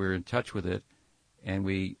point where we're in touch with it, and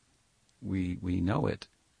we know it,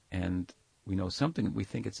 and we know something. We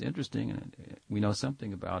think it's interesting, and we know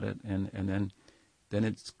something about it, and then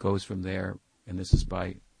it goes from there. And this is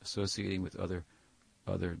by associating with other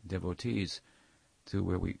devotees, to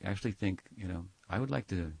where we actually think, I would like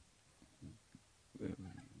to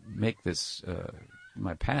make this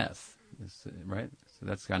my path, right? So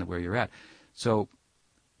that's kind of where you're at. So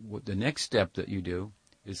the next step that you do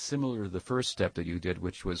is similar to the first step that you did,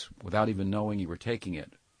 which was without even knowing you were taking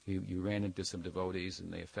it. You ran into some devotees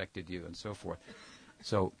and they affected you and so forth.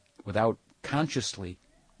 So without consciously,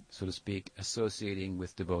 so to speak, associating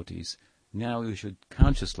with devotees, now you should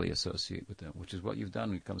consciously associate with them, which is what you've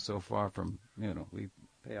done. We've come so far from, we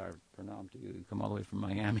pay our pranam to you. You come all the way from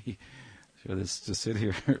Miami for this to sit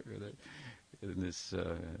here in this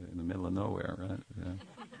in the middle of nowhere, right?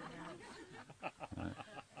 Yeah. Right.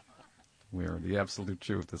 Where the absolute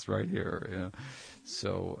truth is right here. Yeah.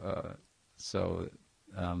 So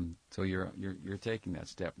you're taking that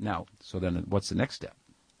step now. So then, what's the next step,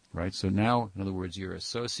 right? So now, in other words, you're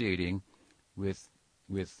associating with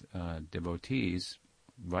devotees,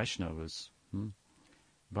 Vaishnavas,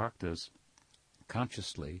 bhaktas,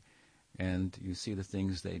 consciously, and you see the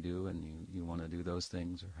things they do, and you want to do those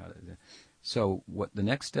things, or how to. So what the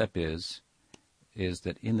next step is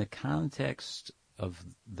that in the context of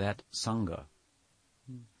that sangha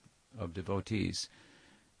of devotees,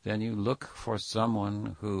 then you look for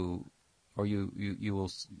someone who, or you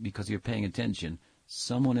will, because you're paying attention,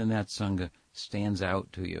 someone in that sangha stands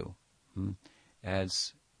out to you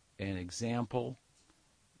as an example,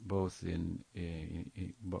 both it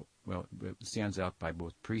stands out by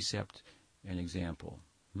both precept and example.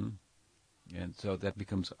 And so that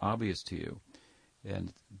becomes obvious to you.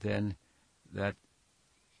 And then that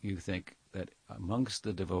you think that amongst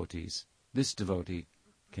the devotees, this devotee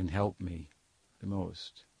can help me the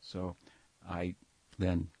most. So I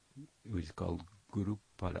then, it was called Guru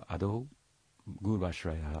Pada Ado, Guru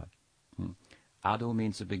Ashraya. Ado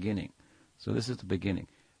means the beginning. So this is the beginning.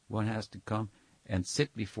 One has to come and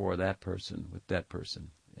sit before that person, with that person,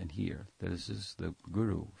 and hear. This is the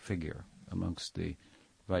Guru figure amongst the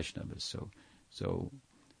Vaishnavas. So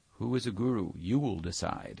who is a Guru? You will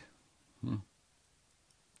decide. You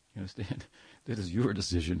understand? That is your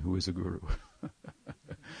decision who is a Guru.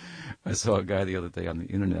 I saw a guy the other day on the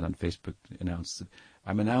internet, on Facebook, announced that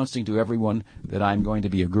I'm announcing to everyone that I'm going to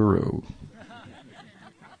be a Guru.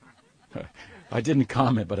 I didn't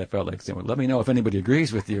comment, but I felt like saying, well, let me know if anybody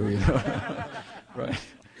agrees with you, Right?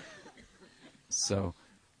 So,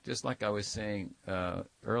 just like I was saying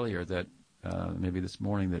earlier, that maybe this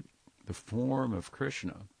morning, that the form of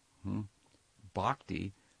Krishna,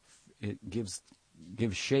 bhakti, it gives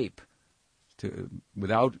shape to.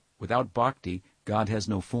 Without bhakti, God has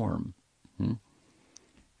no form. In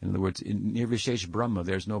other words, in Nirvishesh Brahma,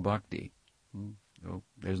 there's no bhakti. No,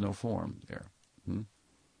 there's no form there.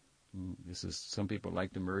 This is, some people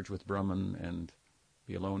like to merge with Brahman and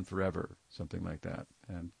be alone forever, something like that.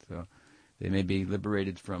 And they may be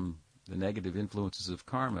liberated from the negative influences of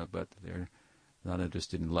karma, but they're not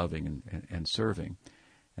interested in loving and serving.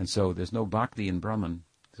 And so there's no bhakti in Brahman,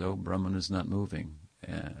 so Brahman is not moving.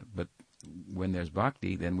 But when there's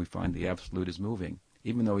bhakti, then we find the Absolute is moving,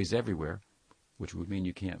 even though he's everywhere, which would mean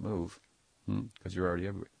you can't move, because you're already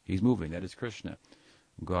everywhere. He's moving. That is Krishna.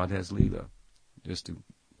 God has Leela. Just to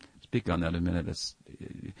speak on that a minute,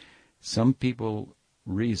 some people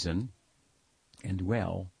reason, and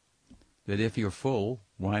well, that if you're full,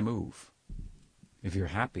 why move? If you're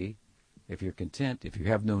happy, if you're content, if you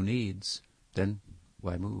have no needs, then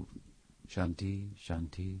why move? Shanti,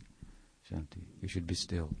 shanti, shanti. You should be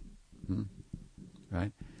still.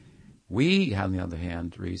 Right? We, on the other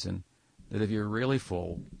hand, reason that if you're really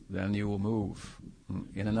full, then you will move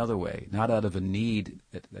in another way, not out of a need,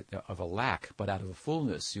 of a lack, but out of a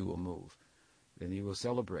fullness you will move. Then you will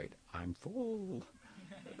celebrate. I'm full.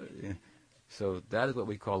 So that is what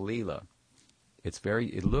we call Leela.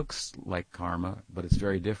 It looks like karma, but it's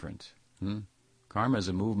very different. Karma is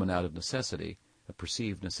a movement out of necessity, a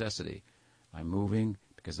perceived necessity. I'm moving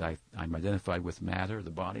because I'm identified with matter,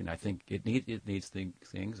 the body, and I think it needs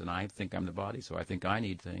things, and I think I'm the body, so I think I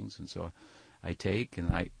need things, and so I take,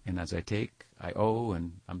 and as I take, I owe,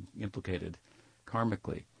 and I'm implicated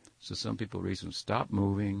karmically. So some people reason, stop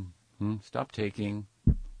moving, stop taking,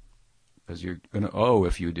 because you're going to owe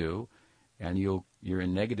if you do, and you're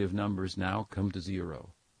in negative numbers now. Come to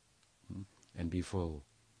zero, and be full.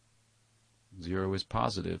 Zero is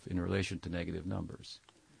positive in relation to negative numbers.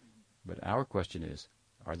 But our question is,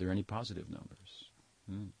 are there any positive numbers?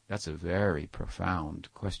 That's a very profound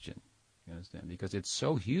question, you understand? Because it's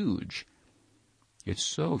so huge. It's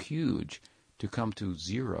so huge to come to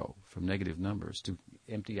zero from negative numbers, to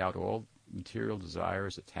empty out all material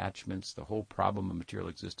desires, attachments, the whole problem of material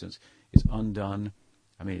existence is undone.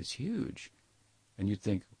 I mean, it's huge. And you'd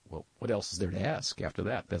think, well, what else is there to ask after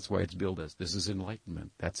that? That's why it's billed as, this is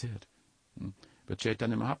enlightenment. That's it. But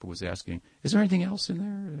Chaitanya Mahaprabhu was asking, is there anything else in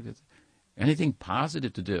there? Anything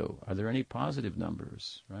positive to do? Are there any positive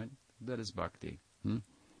numbers? Right? That is bhakti.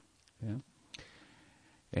 Yeah.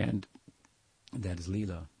 And that is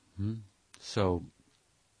Leela. So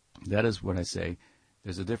That is what I say.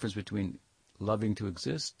 There's a difference between loving to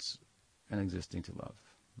exist and existing to love.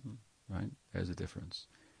 Right? There's a difference.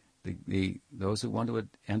 Those who want to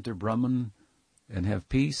enter Brahman and have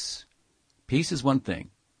peace is one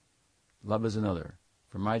thing. Love is another.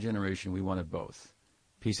 For my generation, we wanted both.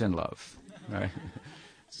 Peace and love. Right?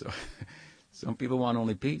 So some people want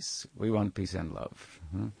only peace. We want peace and love.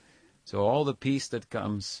 So all the peace that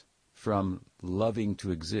comes from loving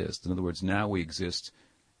to exist, in other words, now we exist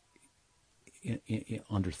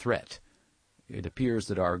under threat. It appears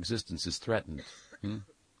that our existence is threatened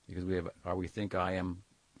because we think I am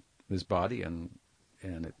this body, and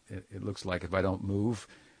it looks like if I don't move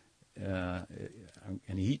and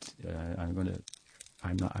eat, I'm going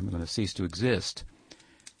to cease to exist.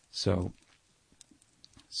 So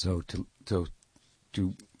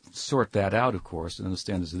to sort that out, of course, and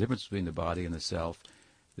understand there's a difference between the body and the self,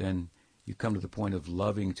 then you come to the point of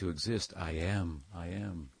loving to exist. I am.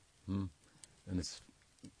 And it's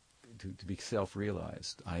to be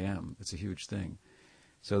self-realized. I am. It's a huge thing.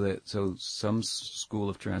 So some school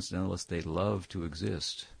of transcendentalists, they love to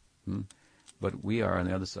exist. But we are on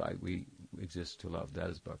the other side. We exist to love. That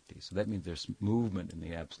is bhakti. So that means there's movement in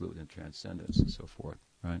the absolute and transcendence and so forth,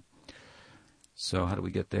 right? So how do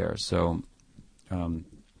we get there? So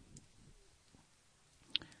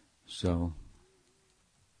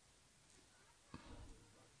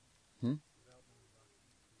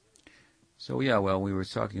yeah, well, we were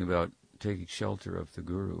talking about taking shelter of the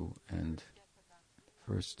Guru, and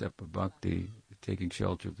first step of bhakti, taking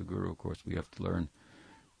shelter of the Guru. Of course, we have to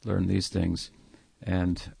learn these things,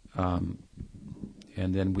 and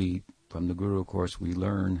then we, from the Guru, of course, we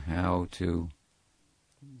learn how to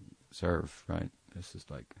serve. Right? This is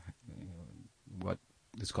like what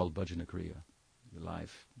is called bhajana kriya, the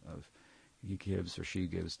life of he gives or she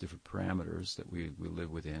gives different parameters that we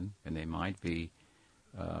live within, and they might be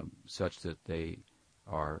such that they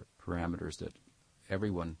are parameters that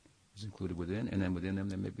everyone is included within, and then within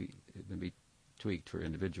them it may be tweaked for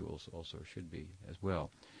individuals also, should be as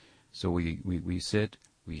well. So we sit,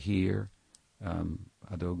 we hear,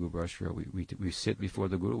 Adogu Brashra, we sit before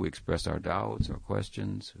the Guru, we express our doubts, our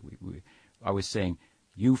questions. I was saying,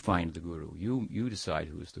 you find the Guru, you decide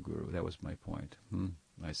who is the Guru. That was my point.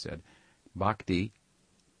 I said, bhakti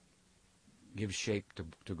gives shape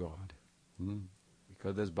to God.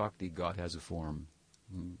 Because there's bhakti, God has a form.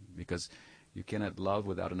 Because you cannot love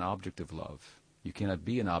without an object of love. You cannot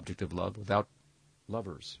be an object of love without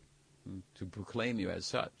lovers. To proclaim you as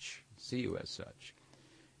such, see you as such.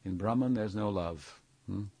 In Brahman, there's no love.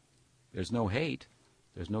 There's no hate.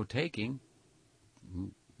 There's no taking.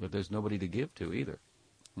 But there's nobody to give to either.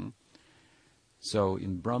 So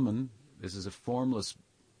in Brahman, this is a formless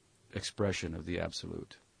expression of the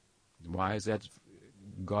Absolute. Why is that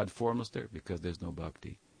God formless there? Because there's no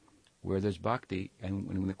bhakti. Where there's bhakti,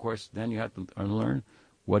 and of course, then you have to learn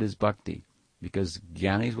what is bhakti. Because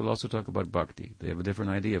Gyanis will also talk about bhakti. They have a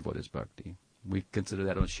different idea of what is bhakti. We consider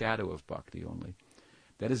that a shadow of bhakti only.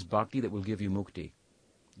 That is bhakti that will give you mukti.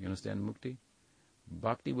 You understand mukti?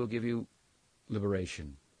 Bhakti will give you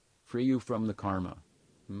liberation, free you from the karma.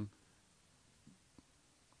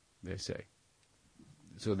 They say.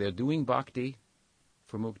 So they're doing bhakti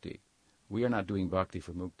for mukti. We are not doing bhakti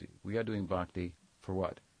for mukti. We are doing bhakti for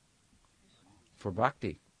what? For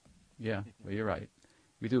bhakti. Yeah, well, you're right.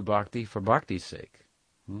 We do bhakti for bhakti's sake.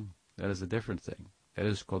 That is a different thing. That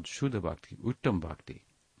is called Shuddha Bhakti, Uttam Bhakti,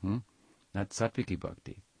 not Sattviki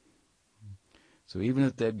Bhakti. So even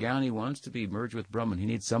if the Jnani wants to be merged with Brahman, he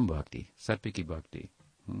needs some Bhakti, Sattviki Bhakti.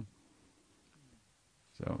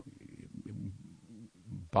 So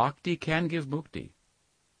Bhakti can give mukti,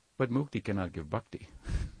 but mukti cannot give bhakti.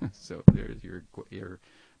 So there's your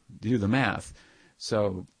do the math.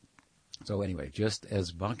 So anyway, just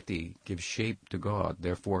as bhakti gives shape to God,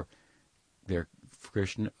 therefore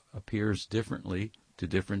Krishna appears differently to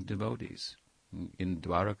different devotees. In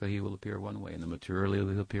Dwaraka he will appear one way, in the material he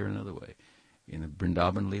will appear another way, in the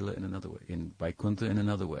Vrindavan Leela in another way, in Vaikuntha in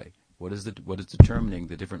another way. What is determining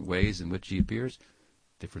the different ways in which he appears?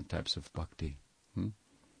 Different types of bhakti.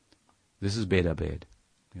 This is Beda Bed.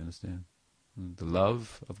 You understand? The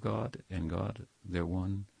love of God and God, they're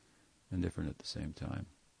one and different at the same time.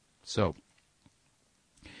 So,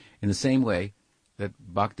 in the same way that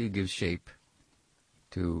bhakti gives shape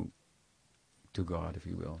to God, if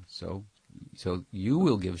you will, so you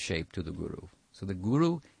will give shape to the Guru. So the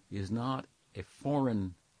Guru is not a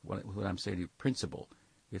foreign, what I'm saying to you, principle.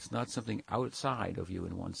 It's not something outside of you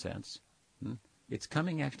in one sense. It's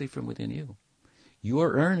coming actually from within you.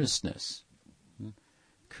 Your earnestness,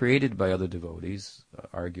 created by other devotees,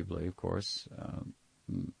 arguably, of course,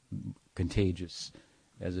 contagious,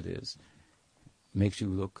 as it is, makes you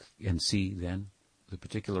look and see then the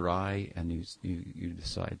particular eye, and you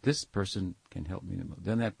decide, this person can help me.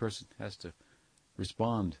 Then that person has to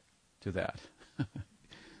respond to that.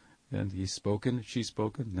 And he's spoken, she's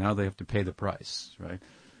spoken, now they have to pay the price, right?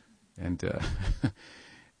 And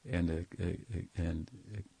and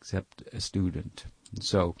accept a student.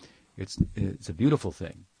 So it's a beautiful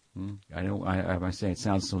thing. I know I say it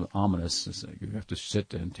sounds so ominous. It's like you have to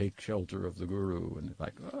sit and take shelter of the guru, and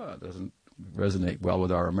like, it doesn't resonate well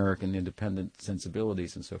with our American independent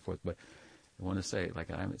sensibilities and so forth. But I want to say, like,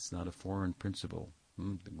 it's not a foreign principle.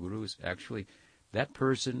 The guru is actually that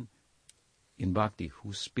person in bhakti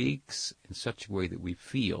who speaks in such a way that we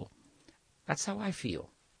feel. That's how I feel.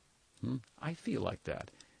 I feel like that,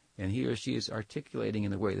 and he or she is articulating in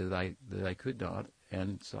the way that I could not,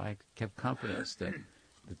 and so I kept confidence that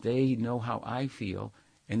they know how I feel,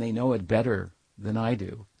 and they know it better than I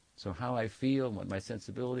do. So how I feel, and what my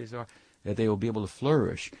sensibilities are, that they will be able to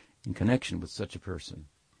flourish in connection with such a person.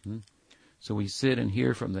 So we sit and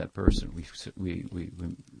hear from that person. We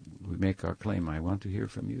make our claim. I want to hear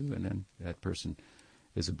from you, and then that person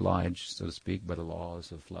is obliged, so to speak, by the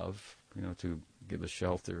laws of love, to give us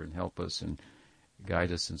shelter and help us and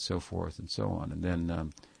guide us and so forth and so on. And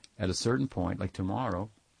then at a certain point, like tomorrow,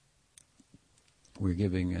 we're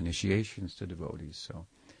giving initiations to devotees. So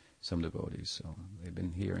some devotees. So they've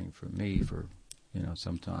been hearing from me for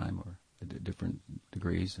some time, or different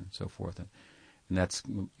degrees and so forth. And that's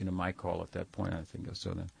my call at that point, I think.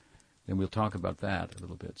 So then we'll talk about that a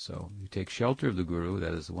little bit. So you take shelter of the guru.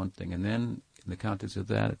 That is the one thing. And then in the context of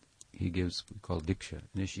that, he gives what we call diksha,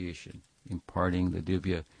 initiation, imparting the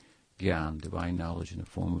divya gyan, divine knowledge in the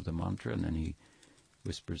form of the mantra, and then he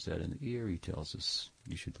whispers that in the ear. He tells us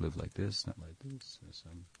you should live like this, not like this. There's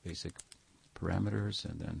some basic parameters,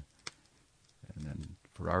 and then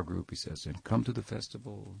for our group, he says, and come to the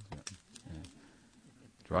festival, and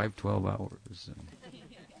drive 12 hours. And,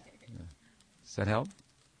 does that help?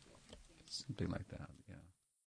 Something like that.